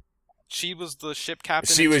Lurk. She was the ship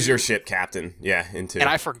captain. She was your ship captain. Yeah, in 2. And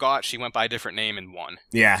I forgot she went by a different name in 1.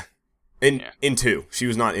 Yeah. In 2. She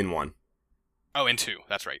was not in 1. Oh, in 2.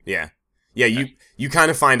 That's right. Yeah. Yeah, okay. You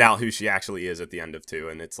kind of find out who she actually is at the end of 2,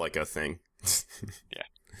 and it's like a thing. Yeah.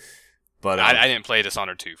 But I didn't play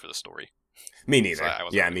Dishonored 2 for the story. Me neither. So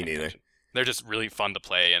yeah, me neither. Attention. They're just really fun to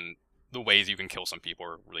play, and the ways you can kill some people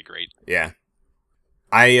are really great. Yeah.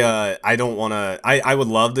 I don't want to. I would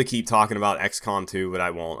love to keep talking about XCOM 2, but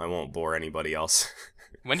I won't. I won't bore anybody else.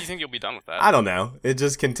 When do you think you'll be done with that? I don't know. It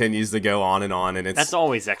just continues to go on, and it's. That's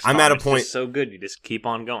always XCOM. I'm at a point. It's so good, you just keep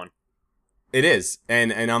on going. It is,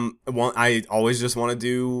 and I always just want to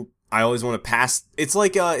do. I always want to pass. It's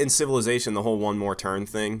like in Civilization, the whole one more turn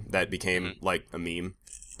thing that became like a meme.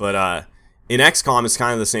 But in XCOM, it's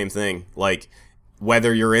kind of the same thing. Like,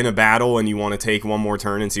 whether you're in a battle and you want to take one more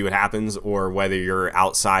turn and see what happens, or whether you're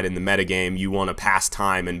outside in the metagame, you want to pass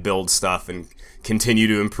time and build stuff and continue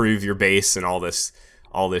to improve your base and all this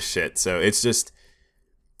shit. So it's just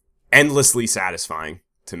endlessly satisfying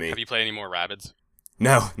to me. Have you played any more Rabbids?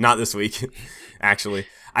 No, not this week. Actually,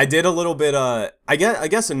 I did a little bit. I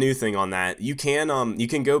guess a new thing on that. You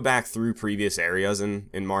can go back through previous areas in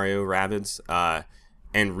Mario Rabbids.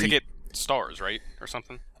 And to get stars, right, or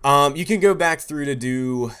something. You can go back through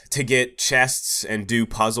to get chests and do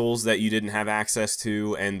puzzles that you didn't have access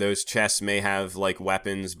to, and those chests may have like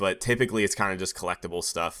weapons, but typically it's kind of just collectible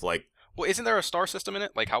stuff. Like, well, isn't there a star system in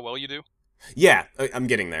it? Like how well you do? Yeah, I'm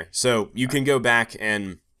getting there. So you can go back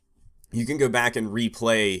and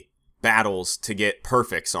replay battles to get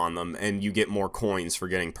perfects on them, and you get more coins for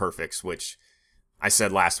getting perfects, which I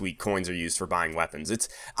said last week, coins are used for buying weapons.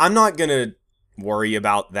 I'm not gonna worry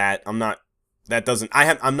about that. I'm not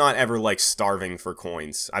ever like starving for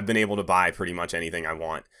coins. I've been able to buy pretty much anything I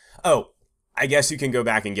want. Oh, I guess you can go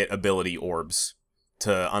back and get ability orbs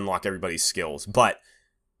to unlock everybody's skills, but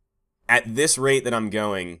at this rate that I'm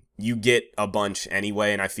going, you get a bunch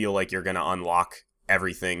anyway, and I feel like you're going to unlock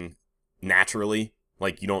everything naturally.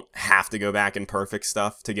 Like, you don't have to go back and perfect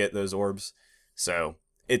stuff to get those orbs. So,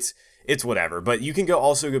 it's whatever. But you can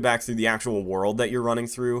also go back through the actual world that you're running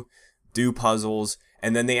through, do puzzles,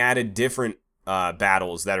 and then they added different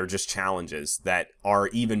battles that are just challenges that are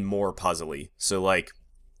even more puzzly. So, like,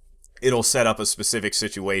 it'll set up a specific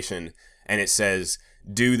situation, and it says,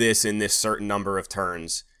 do this in this certain number of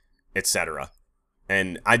turns, etc.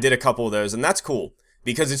 And I did a couple of those, and that's cool,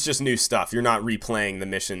 because it's just new stuff. You're not replaying the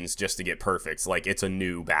missions just to get perfect. Like, it's a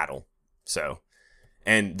new battle. So,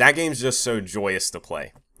 and that game's just so joyous to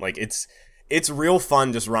play. Like, it's real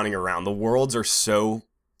fun just running around. The worlds are so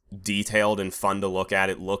detailed and fun to look at.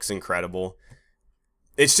 It looks incredible.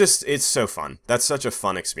 It's so fun. That's such a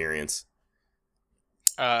fun experience.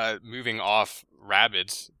 Moving off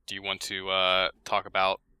Rabbids, do you want to talk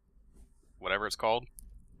about whatever it's called?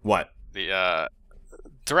 What? The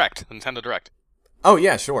Direct, the Nintendo Direct. Oh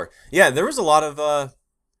yeah, sure. Yeah, there was a lot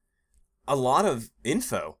of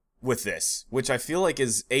info with this, which I feel like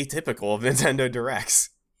is atypical of Nintendo Directs.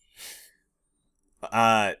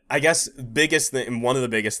 I guess one of the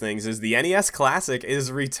biggest things is the NES Classic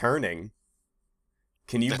is returning.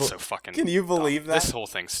 That's so fucking Can you believe dumb. that? This whole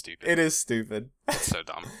thing's stupid. It is stupid. It's so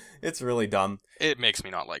dumb. It's really dumb. It makes me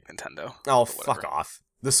not like Nintendo. Oh, fuck off.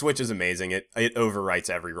 The Switch is amazing. It overwrites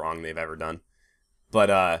every wrong they've ever done.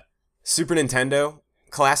 But Super Nintendo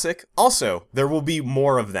Classic, also, there will be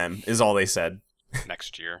more of them, is all they said.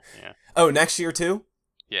 Next year, yeah. Oh, next year too?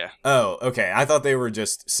 Yeah. Oh, okay. I thought they were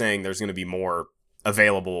just saying there's going to be more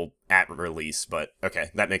available at release, but okay,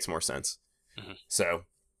 that makes more sense. Mm-hmm. So,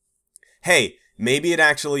 hey, maybe it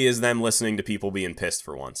actually is them listening to people being pissed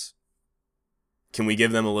for once. Can we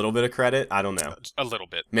give them a little bit of credit? I don't know. A little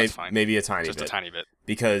bit. That's fine. Maybe a tiny bit. Just a tiny bit.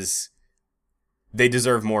 Because they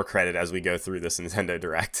deserve more credit as we go through this Nintendo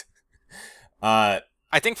Direct. I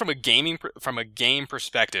think from a game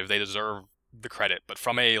perspective, they deserve the credit, but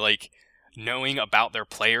from a knowing about their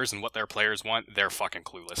players and what their players want, they're fucking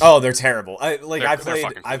clueless. Oh, they're terrible. I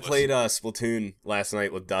played Splatoon last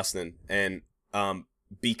night with Dustin, and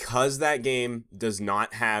because the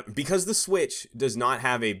Switch does not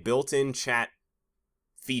have a built-in chat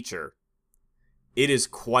feature, it is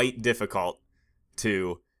quite difficult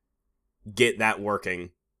to get that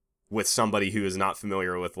working with somebody who is not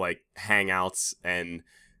familiar with like Hangouts and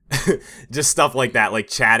just stuff like that, like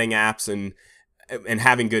chatting apps and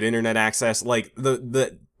having good internet access. Like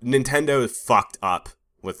the Nintendo is fucked up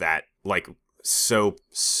with that, like so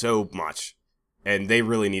much, and they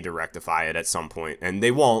really need to rectify it at some point, and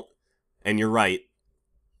they won't. And you're right,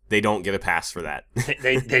 they don't get a pass for that.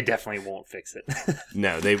 they definitely won't fix it.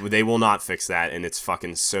 No, they will not fix that, and it's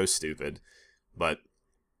fucking so stupid. But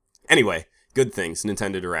anyway, good things,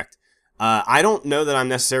 Nintendo Direct. I don't know that I'm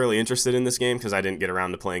necessarily interested in this game because I didn't get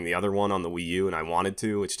around to playing the other one on the Wii U, and I wanted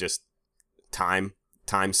to. It's just time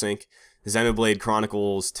sink. Xenoblade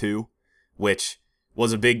Chronicles 2, which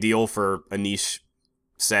was a big deal for a niche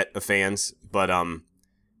set of fans, but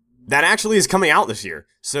that actually is coming out this year.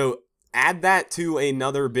 So add that to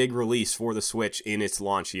another big release for the Switch in its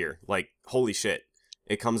launch year. Like, holy shit.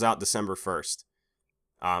 It comes out December 1st.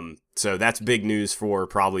 So that's big news for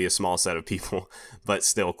probably a small set of people, but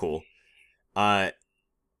still cool.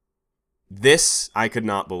 This I could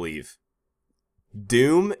not believe.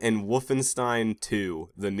 Doom and Wolfenstein 2,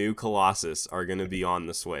 the new Colossus, are going to be on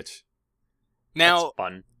the Switch. Now, that's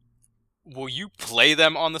fun. Will you play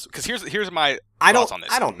them on this? Because here's my thoughts on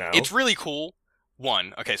this. I don't know. It's really cool.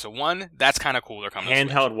 One, that's kind of cool. They're coming.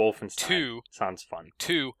 Handheld to Wolfenstein. 2 sounds fun.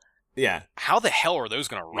 2, yeah. How the hell are those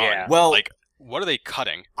going to run? Yeah. Well, what are they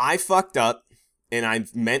cutting? I fucked up, and I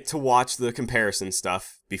meant to watch the comparison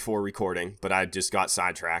stuff before recording, but I just got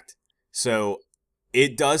sidetracked. So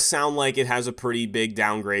it does sound like it has a pretty big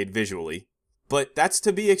downgrade visually, but that's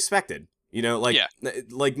to be expected. You know,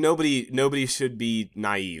 like nobody should be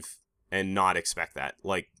naive and not expect that.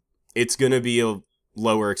 Like, it's going to be a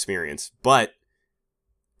lower experience, but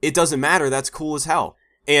it doesn't matter. That's cool as hell.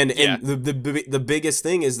 And the biggest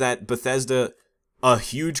thing is that Bethesda, a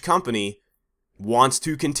huge company, wants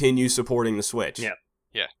to continue supporting the Switch. Yeah.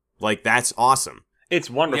 Yeah. Like, that's awesome. It's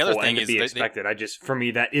wonderful The other thing and to is be expected. For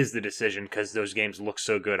me, that is the decision because those games look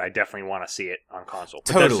so good. I definitely want to see it on console.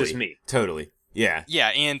 But that's just me. Totally. Yeah. Yeah,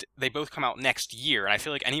 and they both come out next year, and I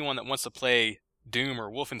feel like anyone that wants to play Doom or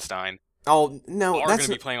Wolfenstein are going to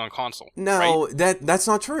be playing on console. No, right? that's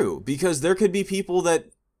not true, because there could be people that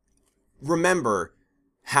remember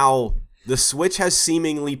how the Switch has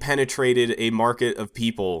seemingly penetrated a market of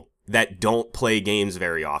people that don't play games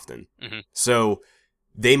very often. Mm-hmm. So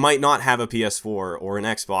they might not have a PS4 or an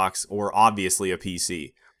Xbox or obviously a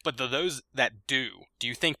PC. But those that do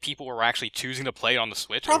you think people were actually choosing to play it on the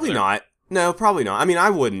Switch? Probably not. No, probably not. I mean, I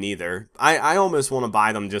wouldn't either. I almost want to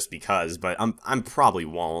buy them just because, but I'm probably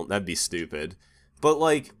won't. That'd be stupid. But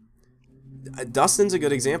like, Dustin's a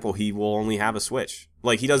good example. He will only have a Switch.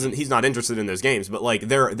 Like, he's not interested in those games, but like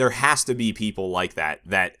there has to be people like that,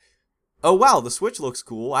 oh wow, the Switch looks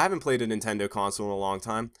cool. I haven't played a Nintendo console in a long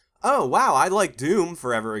time. Oh wow, I liked Doom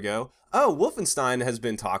forever ago. Oh, Wolfenstein has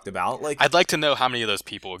been talked about. Like, I'd like to know how many of those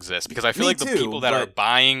people exist, because I feel like the people that are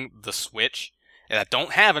buying the Switch and that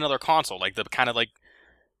don't have another console, like the kind of like,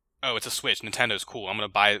 oh, it's a Switch, Nintendo's cool, I'm gonna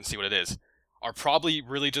buy it and see what it is, are probably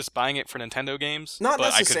really just buying it for Nintendo games. Not but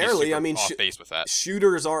necessarily. I mean, off base with that.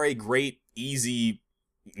 Shooters are a great, easy,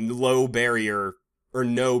 low barrier or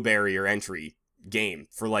no barrier entry game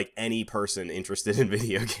for like any person interested in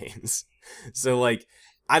video games. So like,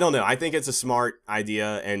 I don't know. I think it's a smart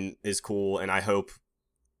idea and is cool, and I hope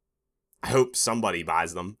somebody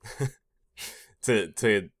buys them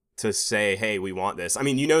to say, hey, we want this. I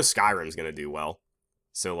mean, Skyrim's gonna do well.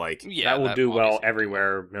 So like, yeah, that will do well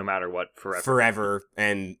everywhere, no matter what, forever,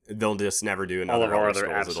 and they'll just never do another. All of our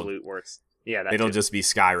other absolute works. Yeah, it'll just be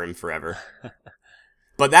Skyrim forever.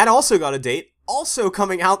 But that also got a date, also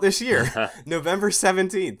coming out this year, November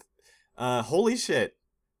 17th. Holy shit!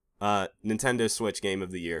 Nintendo Switch Game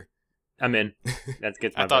of the Year. I'm in. That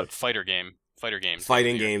gets my I thought vote. Fighting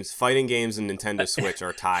games, Fighting games, and Nintendo Switch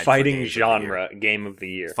are tied. Fighting genre Game of the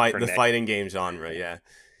Year. Fighting game genre, yeah.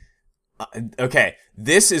 Okay,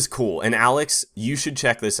 this is cool, and Alex, you should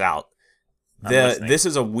check this out. This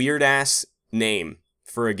is a weird ass name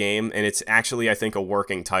for a game, and it's actually, I think, a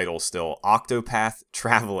working title still. Octopath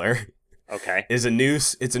Traveler. Okay. It's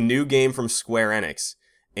a new game from Square Enix,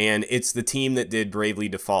 and it's the team that did Bravely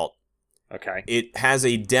Default. Okay. It has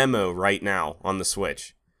a demo right now on the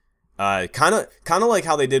Switch. Kind of like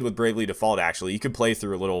how they did with Bravely Default, actually. You could play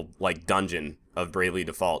through a little like dungeon of Bravely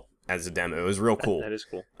Default as a demo. It was real cool. That is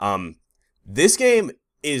cool. This game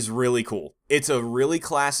is really cool. It's a really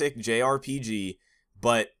classic JRPG,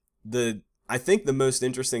 but I think the most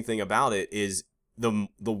interesting thing about it is the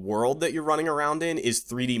world that you're running around in is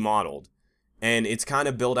 3D modeled, and it's kind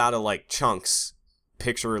of built out of like chunks.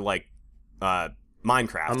 Picture like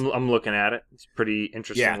Minecraft. I'm looking at it. It's pretty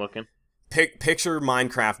interesting looking. Picture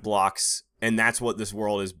Minecraft blocks, and that's what this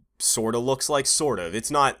world is sort of looks like. Sort of. It's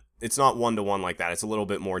not one-to-one like that. It's a little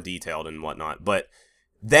bit more detailed and whatnot. But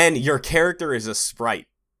then your character is a sprite,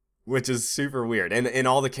 which is super weird. And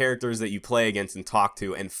all the characters that you play against and talk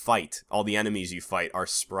to and fight, all the enemies you fight are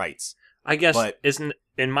sprites. I guess, isn't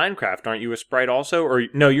in Minecraft, aren't you a sprite also? Or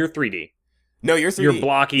no, you're 3D. No, you're 3D. You're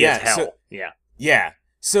blocky as hell. So, yeah.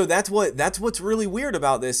 So that's what's really weird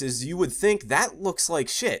about this is you would think that looks like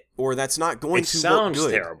shit, or that's not going to look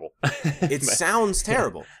good. Terrible. It sounds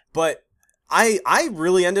terrible. But I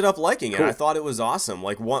really ended up liking it. Cool. I thought it was awesome.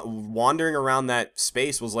 Like wandering around that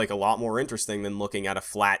space was like a lot more interesting than looking at a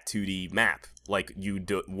flat 2D map like you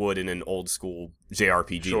would in an old school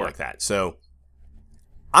JRPG like that. So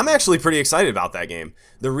I'm actually pretty excited about that game.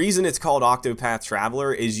 The reason it's called Octopath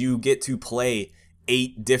Traveler is you get to play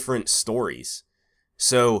 8 different stories.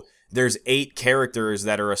 So there's 8 characters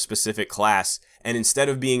that are a specific class, and instead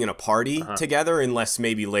of being in a party together, unless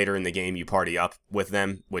maybe later in the game you party up with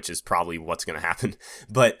them, which is probably what's going to happen,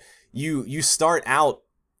 but you start out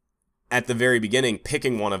at the very beginning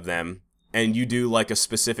picking one of them, and you do like a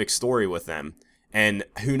specific story with them. And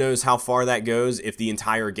who knows how far that goes, if the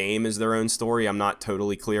entire game is their own story. I'm not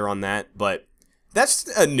totally clear on that, but that's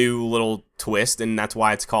a new little twist, and that's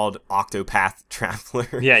why it's called Octopath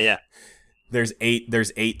Traveler. Yeah. There's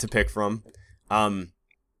 8 to pick from.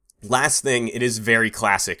 Last thing, it is very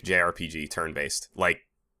classic JRPG turn-based, like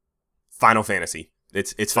Final Fantasy.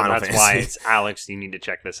 It's Final Fantasy. That's why it's Alex, you need to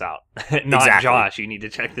check this out. Not exactly. Josh, you need to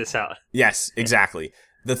check this out. Yes, exactly.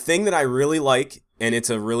 The thing that I really like, and it's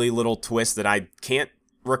a really little twist that I can't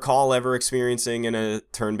recall ever experiencing in a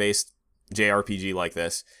turn-based JRPG like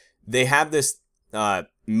this, they have this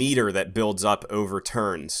meter that builds up over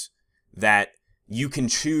turns that you can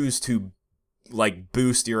choose to like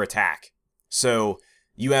boost your attack. So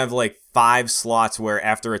you have like 5 slots where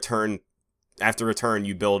after a turn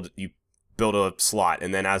you build a slot,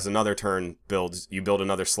 and then as another turn builds, you build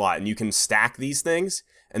another slot, and you can stack these things,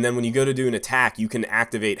 and then when you go to do an attack, you can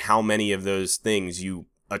activate how many of those things you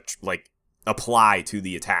apply to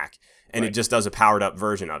the attack, and it just does a powered up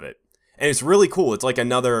version of it. And it's really cool. It's like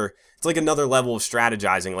another level of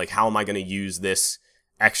strategizing, like how am I going to use this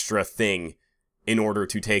extra thing in order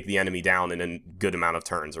to take the enemy down in a good amount of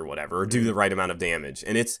turns or whatever, or do the right amount of damage.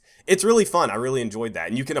 And it's really fun. I really enjoyed that.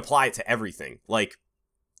 And you can apply it to everything. Like,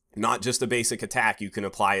 not just a basic attack, you can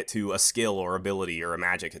apply it to a skill or ability or a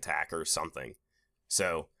magic attack or something.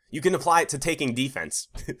 So you can apply it to taking defense,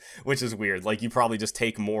 which is weird. Like, you probably just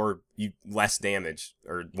take less damage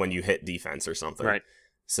or when you hit defense or something. Right.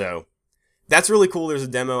 So that's really cool. There's a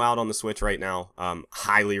demo out on the Switch right now.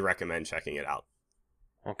 Highly recommend checking it out.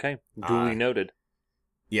 Okay, duly noted.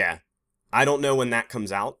 Yeah. I don't know when that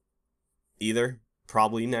comes out either.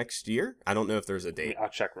 Probably next year. I don't know if there's a date. I'll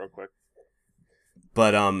check real quick.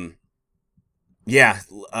 But, yeah,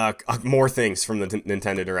 more things from the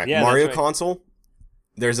Nintendo Direct. Yeah, Mario that's right. console.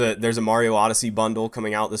 There's a Mario Odyssey bundle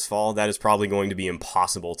coming out this fall. That is probably going to be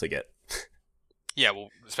impossible to get. Yeah, well,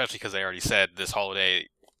 especially because they already said this holiday.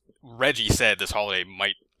 Reggie said this holiday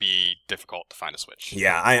might be difficult to find a Switch.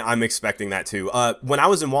 Yeah, I'm expecting that too. When I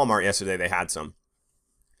was in Walmart yesterday, they had some.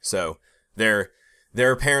 So they're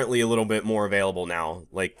apparently a little bit more available now.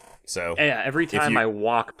 Like, so Yeah, every time I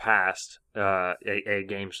walk past a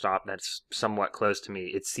GameStop that's somewhat close to me,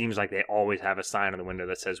 it seems like they always have a sign on the window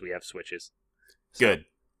that says we have Switches. So, good.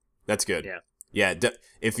 That's good. Yeah. Yeah.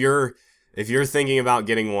 If you're thinking about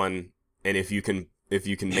getting one, and if you can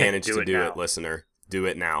manage to do it, listener, do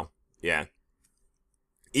it now. Yeah.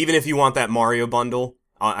 Even if you want that Mario bundle,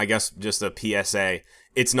 I guess just a PSA,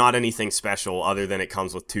 it's not anything special other than it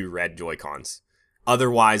comes with 2 red Joy-Cons.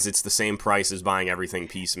 Otherwise, it's the same price as buying everything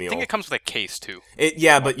piecemeal. I think it comes with a case, too.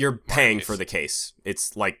 But you're paying for the case.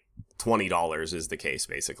 It's like $20 is the case,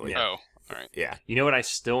 basically. Oh, all right. Yeah. You know what I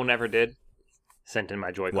still never did? Sent in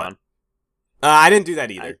my Joy-Con. What? I didn't do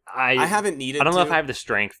that either. I haven't needed to. I don't know if I have the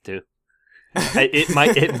strength to. It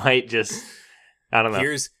might just... I don't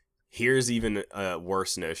know. Here's even a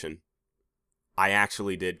worse notion. I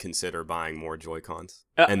actually did consider buying more Joy-Cons,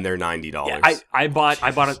 and they're $90. Yeah, I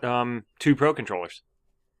bought 2 Pro controllers.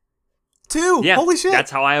 2? Yeah, Holy shit!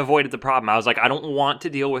 That's how I avoided the problem. I was like, I don't want to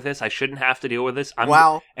deal with this. I shouldn't have to deal with this.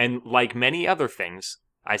 Wow. And like many other things,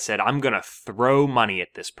 I said, I'm going to throw money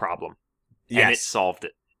at this problem. Yes. And it solved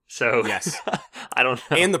it. So, yes. I don't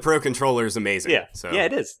know. And the Pro controller is amazing. Yeah. So. Yeah,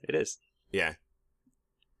 it is. It is. Yeah.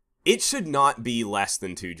 It should not be less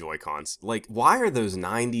than 2 Joy-Cons. Like, why are those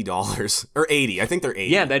 $90 or $80? I think they're $80.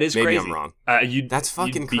 Yeah, that is Maybe crazy. I'm wrong. That's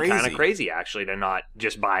fucking crazy. crazy. Kind of crazy, actually, to not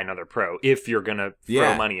just buy another Pro if you're gonna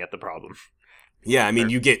throw money at the problem. Yeah, I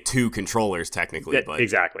mean, you get 2 controllers technically, but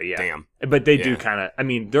exactly, yeah. Damn. But they do kind of. I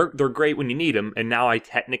mean, they're great when you need them, and now I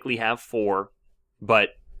technically have 4, but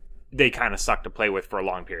they kind of suck to play with for a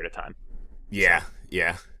long period of time. Yeah,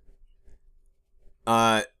 yeah.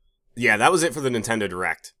 Yeah, that was it for the Nintendo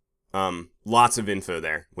Direct. Lots of info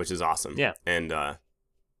there, which is awesome. Yeah. And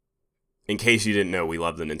in case you didn't know, we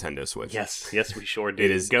love the Nintendo Switch. Yes, we sure do. It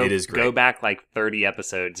is great. Go back like 30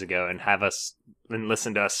 episodes ago and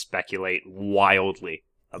listen to us speculate wildly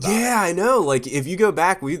about it. Yeah, I know. Like, if you go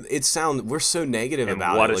back, we're so negative And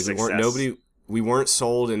about what it. a Like, success. we weren't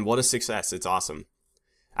sold, and what a success. It's awesome.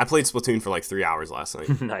 I played Splatoon for like 3 hours last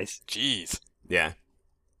night. Nice. Jeez. Yeah.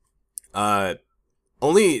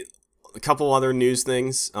 Only a couple other news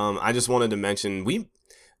things. I just wanted to mention,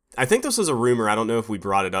 I think this was a rumor. I don't know if we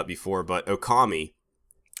brought it up before, but Okami.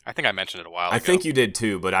 I think I mentioned it a while ago. I think you did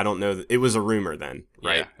too, but I don't know. It was a rumor then,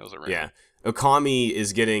 right? Yeah, it was a rumor. Yeah. Okami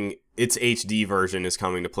is getting its HD version is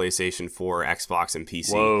coming to PlayStation 4, Xbox, and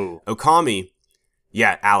PC. Whoa. Okami.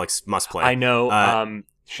 Yeah, Alex must play. I know.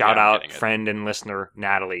 Shout I'm out getting it. friend and listener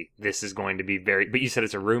Natalie. This is going to be very. But you said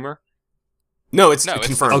it's a rumor. No, it's it's-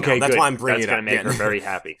 confirmed. Okay, now. That's good. why I'm bringing That's it up. gonna make Yeah. her very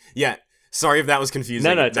happy. Yeah. Sorry if that was confusing.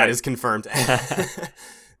 No, it's that all right. is confirmed.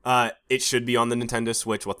 It should be on the Nintendo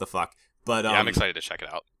Switch. What the fuck? But Yeah, I'm excited to check it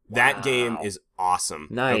out. that Wow. game is awesome.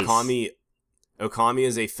 Nice. Okami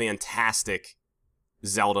is a fantastic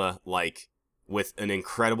Zelda-like with an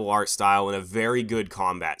incredible art style and a very good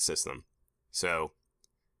combat system. So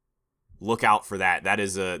look out for that. That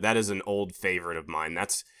is an old favorite of mine.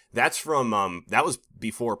 That's from that was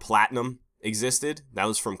before Platinum existed. That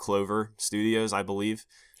was from Clover Studios, I believe.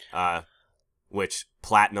 Which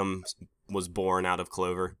Platinum was born out of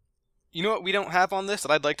Clover. You know what we don't have on this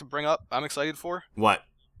that I'd like to bring up? I'm excited for What?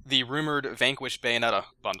 the rumored Vanquish Bayonetta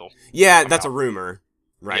bundle. Yeah, that's a rumor,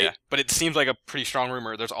 right? Yeah, but it seems like a pretty strong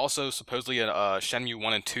rumor. There's also supposedly a Shenmue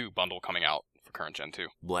 1 and 2 bundle coming out for current Gen 2.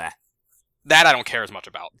 Bleh. That I don't care as much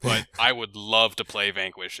about, but I would love to play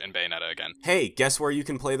Vanquish and Bayonetta again Hey, guess where you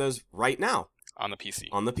can play those right now? on the PC.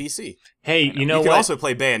 On the PC. Hey, you know You can what? also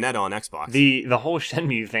play Bayonetta on Xbox. The whole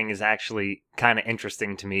Shenmue thing is actually kind of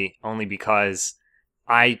interesting to me, only because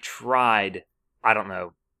I tried, I don't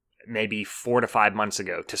know, maybe 4 to 5 months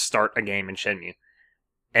ago to start a game in Shenmue.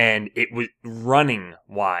 And it was running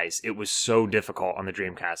wise, it was so difficult on the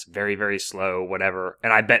Dreamcast. Very, very slow, whatever.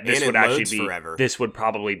 And I bet this And it would actually loads be forever. this would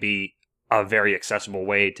probably be a very accessible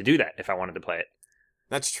way to do that if I wanted to play it.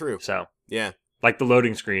 That's true. So Yeah. like the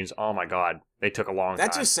loading screens, oh my god, they took a long time.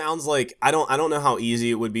 That just sounds like I don't know how easy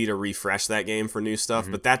it would be to refresh that game for new stuff,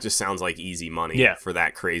 but that just sounds like easy money for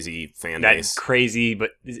that crazy fan base. That crazy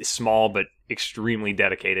but small but extremely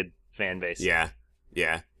dedicated fan base. Yeah.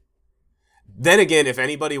 Yeah. Then again, if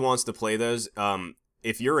anybody wants to play those,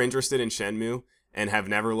 if you're interested in Shenmue and have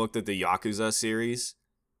never looked at the Yakuza series,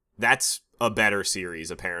 that's a better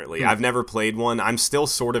series, apparently. I've never played one. I'm still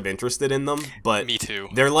sort of interested in them, but Me too.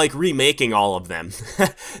 They're like remaking all of them.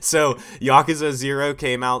 So Yakuza 0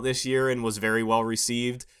 came out this year and was very well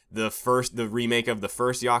received. The remake of the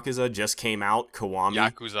first Yakuza just came out, Kiwami.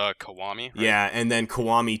 Yakuza Kiwami. Right? Yeah, and then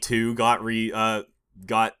Kiwami 2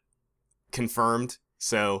 got confirmed.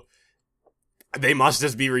 So they must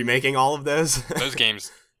just be remaking all of those. Those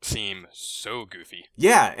games seem so goofy.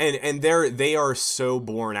 Yeah, and they are so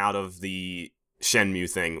born out of the Shenmue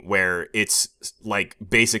thing, where it's like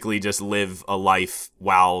basically just live a life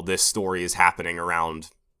while this story is happening around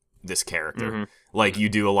this character. Mm-hmm. Like you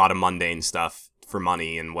do a lot of mundane stuff for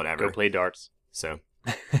money and whatever. Go play darts. So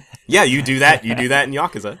yeah, you do that. You do that in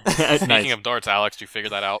Yakuza. Speaking of darts, Alex, did you figure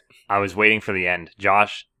that out? I was waiting for the end.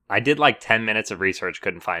 Josh, I did like 10 minutes of research,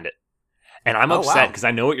 couldn't find it. And I'm upset because I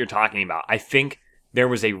know what you're talking about. I think there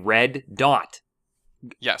was a red dot.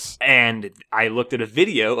 Yes. And I looked at a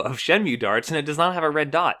video of Shenmue darts, and it does not have a red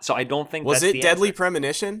dot. So I don't think was that's it the Deadly answer.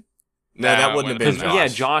 Premonition? No, No, that wouldn't have been Josh. Yeah,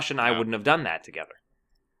 Josh and I wouldn't have done that together.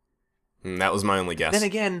 That was my only guess. Then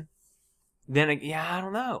again, yeah, I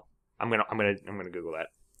don't know. I'm gonna Google that.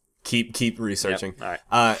 Keep researching. Yep.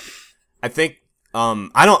 All right. I think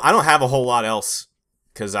I don't have a whole lot else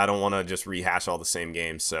because I don't want to just rehash all the same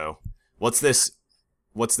games. So what's this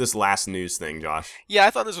last news thing, Josh? Yeah,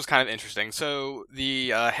 I thought this was kind of interesting. So the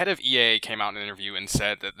head of EA came out in an interview and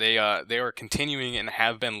said that they are continuing and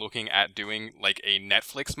have been looking at doing like a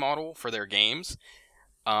Netflix model for their games.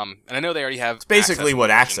 And I know they already have. It's basically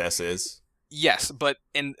what Access Access is. Yes, but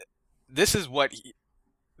this is what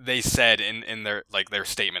they said in their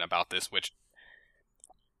statement about this, which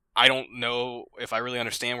I don't know if I really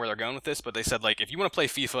understand where they're going with this, but they said like if you want to play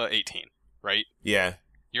FIFA 18, right? Yeah.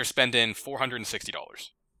 You're spending $460.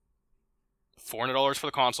 $400 for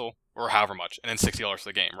the console, or however much, and then $60 for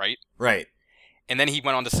the game, right? Right. And then he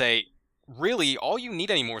went on to say, really, all you need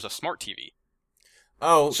anymore is a smart TV.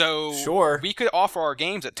 Oh, So sure. we could offer our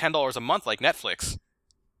games at $10 a month like Netflix,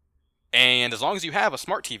 and as long as you have a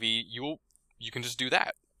smart TV, you can just do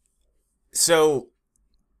that. So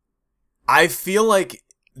I feel like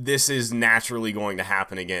this is naturally going to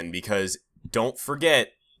happen again because don't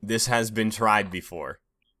forget this has been tried before.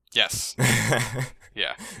 Yes.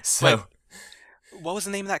 Yeah. So But what was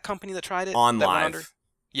the name of that company that tried it? On that went Live. under?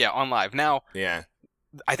 Yeah, On Live. Now, yeah.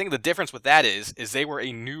 I think the difference with that is they were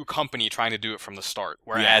a new company trying to do it from the start.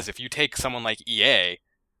 Whereas if you take someone like EA,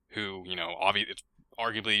 who, it's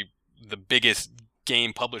arguably the biggest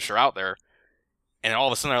game publisher out there, and all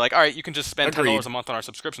of a sudden they're like, all right, you can just spend $10 a month on our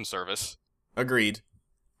subscription service. Agreed.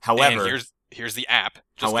 However, and here's the app.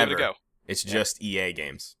 Just give it a go. It's just EA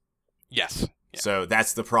games. Yes. Yeah. So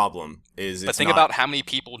that's the problem. But think about how many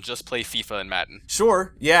people just play FIFA and Madden.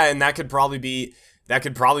 Sure, yeah, and that could probably be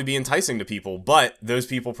enticing to people, but those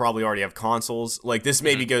people probably already have consoles. Like this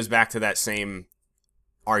maybe goes back to that same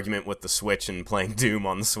argument with the Switch and playing Doom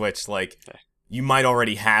on the Switch. Like you might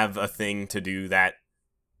already have a thing to do that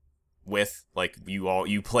with. Like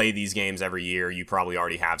you play these games every year. You probably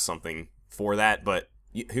already have something for that, but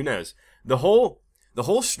who knows? The whole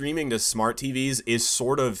streaming to smart TVs is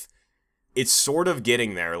sort of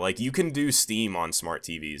getting there. Like you can do Steam on smart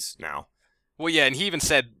TVs now. Well, yeah, and he even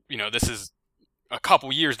said, this is a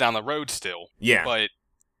couple years down the road still. Yeah.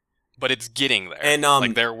 But it's getting there. And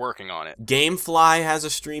like they're working on it. GameFly has a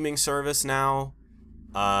streaming service now.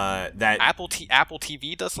 That Apple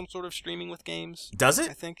TV does some sort of streaming with games. Does it?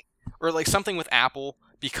 I think. Or like something with Apple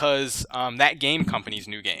because that game company's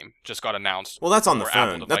new game just got announced. Well, that's on the for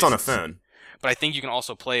phone. Apple That's on a devices. phone. But I think you can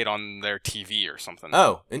also play it on their TV or something.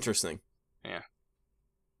 Oh, interesting. Yeah.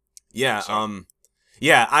 Yeah, So-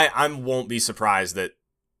 yeah, I won't be surprised that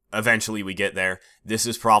eventually we get there. This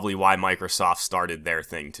is probably why Microsoft started their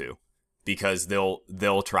thing too, because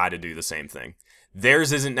they'll try to do the same thing.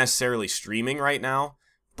 Theirs isn't necessarily streaming right now,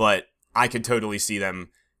 but I could totally see them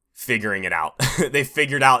figuring it out. They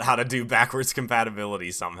figured out how to do backwards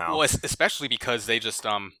compatibility somehow. Well, especially because they just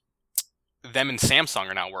them and Samsung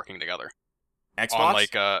are now working together. Xbox? On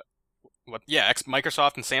like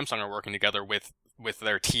Microsoft and Samsung are working together with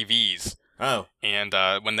their TVs Oh. And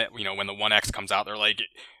when the One X comes out, they're like,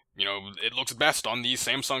 it looks best on these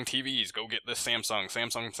Samsung TVs. Go get this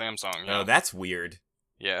Samsung. You know? Oh, that's weird.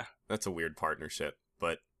 Yeah. That's a weird partnership,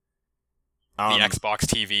 but The Xbox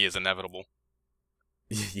TV is inevitable.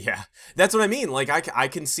 yeah, that's what I mean. Like, I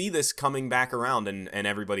can see this coming back around and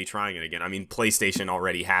everybody trying it again. I mean, PlayStation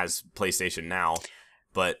already has PlayStation Now,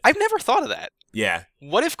 but I've never thought of that. yeah.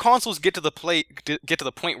 What if consoles get to the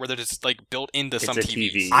point where they're just like built into some a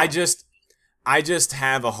TVs? TV. I just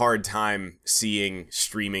have a hard time seeing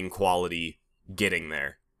streaming quality getting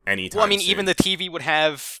there anytime. Well, I mean, soon. even the TV would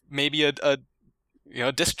have maybe a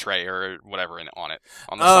disc tray or whatever on it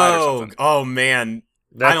on the side or something. Oh man.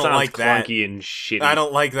 That I don't sounds like that. clunky and shitty. I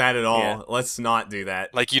don't like that at all. Yeah. Let's not do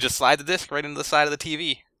that. Like you just slide the disc right into the side of the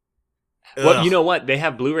TV. Well, Ugh. you know what? They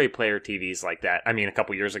have Blu-ray player TVs like that. I mean, a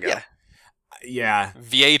couple years ago. Yeah. Yeah.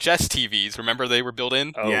 VHS TVs, remember they were built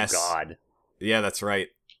in? Oh, Yes. God. Yeah, that's right.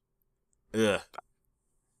 Ugh.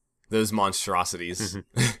 Those monstrosities.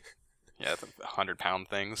 Yeah, the 100-pound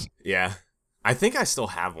things. Yeah. I think I still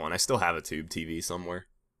have one. I still have a tube TV somewhere.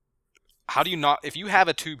 How do you not? If you have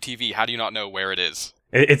a tube TV, how do you not know where it is?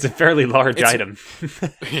 It's a fairly large item.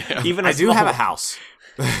 Yeah. Even a I do small have a one. house.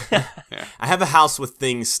 Yeah. I have a house with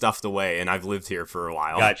things stuffed away, and I've lived here for a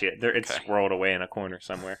while. Gotcha. It's Okay. swirled away in a corner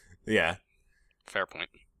somewhere. Yeah. Fair point.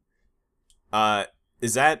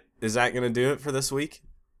 Is that gonna do it for this week?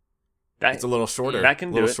 It's a little shorter. that can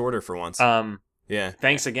a do little it. shorter for once. Yeah.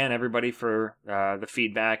 Thanks again, everybody, for the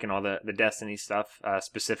feedback and all the Destiny stuff.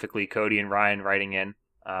 Specifically, Cody and Ryan writing in.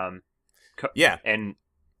 Yeah. And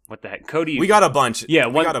what the heck, Cody? We got a bunch. Yeah,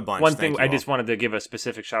 we got a bunch. One Thank thing you I all. just wanted to give a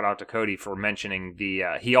specific shout out to Cody for mentioning the.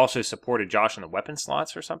 He also supported Josh in the weapon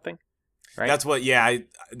slots or something, right? That's what. Yeah.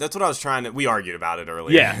 That's what I was trying to. We argued about it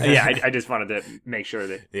earlier. Yeah. I just wanted to make sure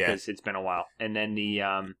that Yeah. because it's been a while. And then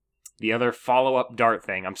the other follow up Dart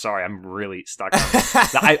thing. I'm sorry, I'm really stuck on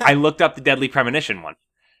it. I looked up the Deadly Premonition one,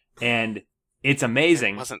 and it's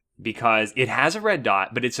amazing It wasn't. because it has a red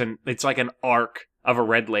dot, but it's like an arc of a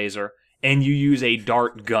red laser, and you use a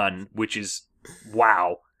dart gun, which is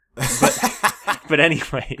wow. But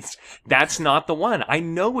anyways, that's not the one. I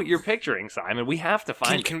know what you're picturing, Simon. We have to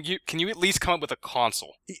find. Can you at least come up with a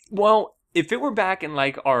console? Well, if it were back in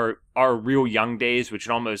like our real young days, which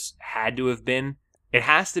it almost had to have been, it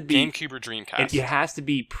has to be GameCube or Dreamcast? It has to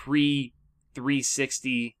be pre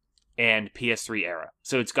 360 and PS3 era.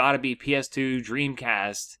 So it's got to be PS2,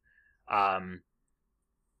 Dreamcast.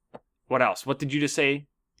 What else? What did you just say?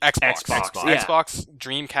 Xbox. Xbox, yeah. Xbox,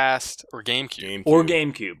 Dreamcast, or GameCube. Or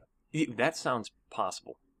GameCube. That sounds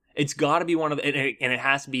possible. It's got to be one of the, and it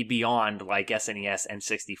has to be beyond like SNES and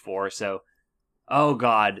 64. So, oh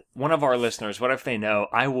God, one of our listeners, what if they know?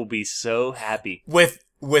 I will be so happy.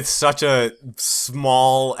 With such a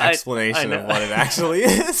small I explanation of know. what it actually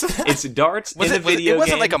is. It's darts in a video It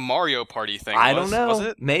wasn't game. like a Mario Party thing. I don't know. Was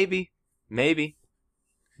it? Maybe.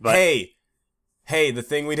 But Hey, the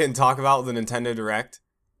thing we didn't talk about with the Nintendo Direct.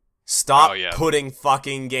 Stop Oh, yeah. putting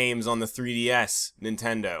fucking games on the 3DS,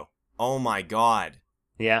 Nintendo. Oh my god.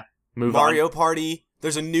 yeah, move Mario on. Party.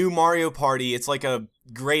 There's a new Mario Party. It's like a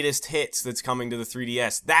greatest hits that's coming to the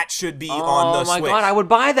 3DS. That should be on the Oh my Switch. God, I would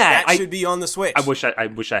buy that. That should be on the Switch. I wish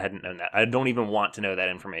I hadn't known that. I don't even want to know that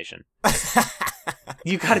information.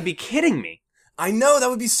 You got to be kidding me. I know, that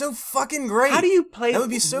would be so fucking great. How do you play? That would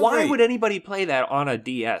be so Why great. would anybody play that on a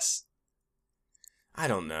DS? I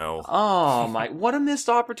don't know. Oh my! What a missed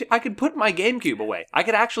opportunity! I could put my GameCube away. I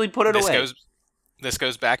could actually put it away. This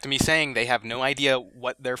goes back to me saying they have no idea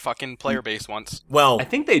what their fucking player base wants. Well, I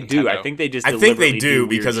think they do. Nintendo. I think they just. I think they deliberately do weird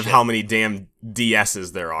because of shit. how many damn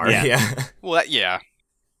DSs there are. Yeah. Yeah. Well, yeah,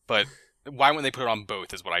 but why wouldn't they put it on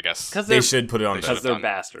both? Is what I guess. Because They should put it on They both. because they're done.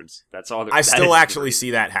 bastards. That's all. I that still is the actually reason.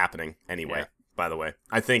 see that happening anyway, Yeah. by the way.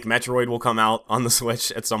 I think Metroid will come out on the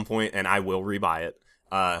Switch at some point, and I will rebuy it.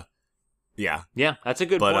 Yeah. Yeah, that's a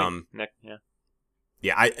good But, point. Nick, yeah.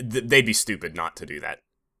 Yeah, they'd be stupid not to do that.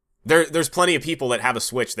 There's plenty of people that have a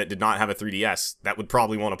Switch that did not have a 3DS that would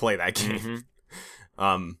probably want to play that game.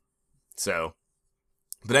 Mhm. So.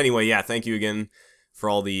 But anyway, yeah, thank you again for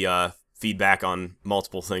all the feedback on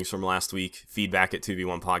multiple things from last week. Feedback at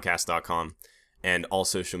 2v1podcast.com and all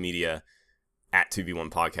social media at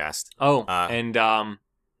 2v1podcast. Oh, Uh, and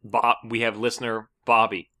Bob, we have listener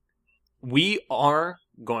Bobby. We are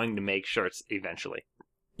going to make shirts eventually.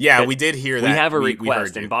 Yeah, But we did hear that. We have a We request,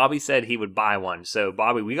 heard you. and Bobby said he would buy one. So,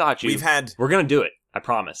 Bobby, we got you. We've We're gonna do it. I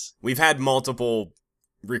promise. had multiple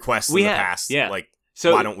requests We in the have, past. yeah. Like,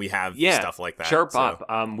 So why don't we have yeah, stuff like that? chirp So-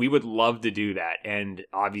 up. We would love to do that, and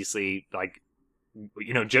obviously, like,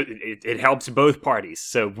 it helps both parties.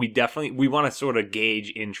 So we want to sort of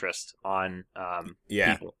gauge interest on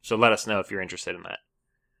people. So let us know if you're interested in that.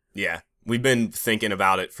 Yeah. We've been thinking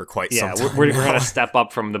about it for quite some time. We're going to step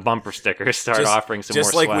up from the bumper stickers, start offering some more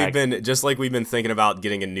swag. Just like we've been thinking about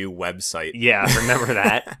getting a new website. Yeah, remember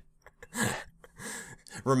that.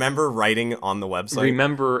 Remember writing on the website?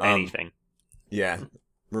 Remember anything. Yeah.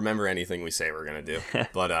 Remember anything we say we're going to do.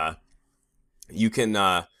 But you can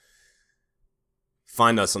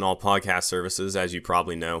find us on all podcast services, as you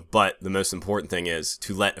probably know. But the most important thing is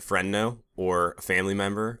to let a friend know, or a family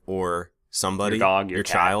member, or somebody, your dog, your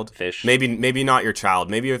cat, child, fish. Maybe not your child.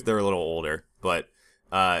 Maybe if they're a little older, but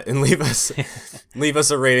and leave us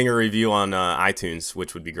a rating or review on iTunes,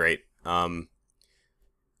 which would be great. I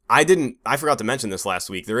forgot to mention this last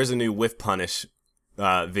week. There is a new Whiff Punish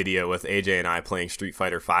video with AJ and I playing Street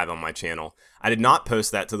Fighter V on my channel. I did not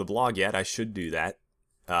post that to the blog yet. I should do that.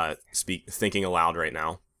 Thinking aloud right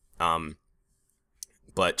now.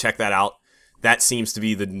 But check that out. That seems to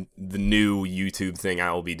be the new YouTube thing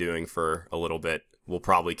I will be doing for a little bit. We'll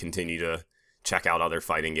probably continue to check out other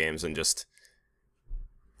fighting games and just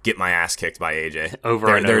get my ass kicked by AJ.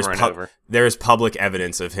 Over. There's public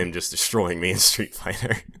evidence of him just destroying me in Street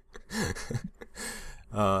Fighter.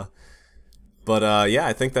 Yeah,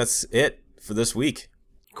 I think that's it for this week.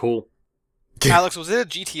 Cool. Alex, was it a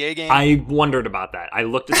GTA game? I wondered about that. I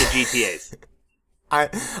looked at the GTAs.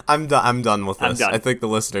 I'm done with this. I think the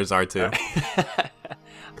listeners are too.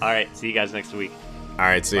 All right. See you guys next week. All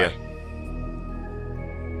right. See ya.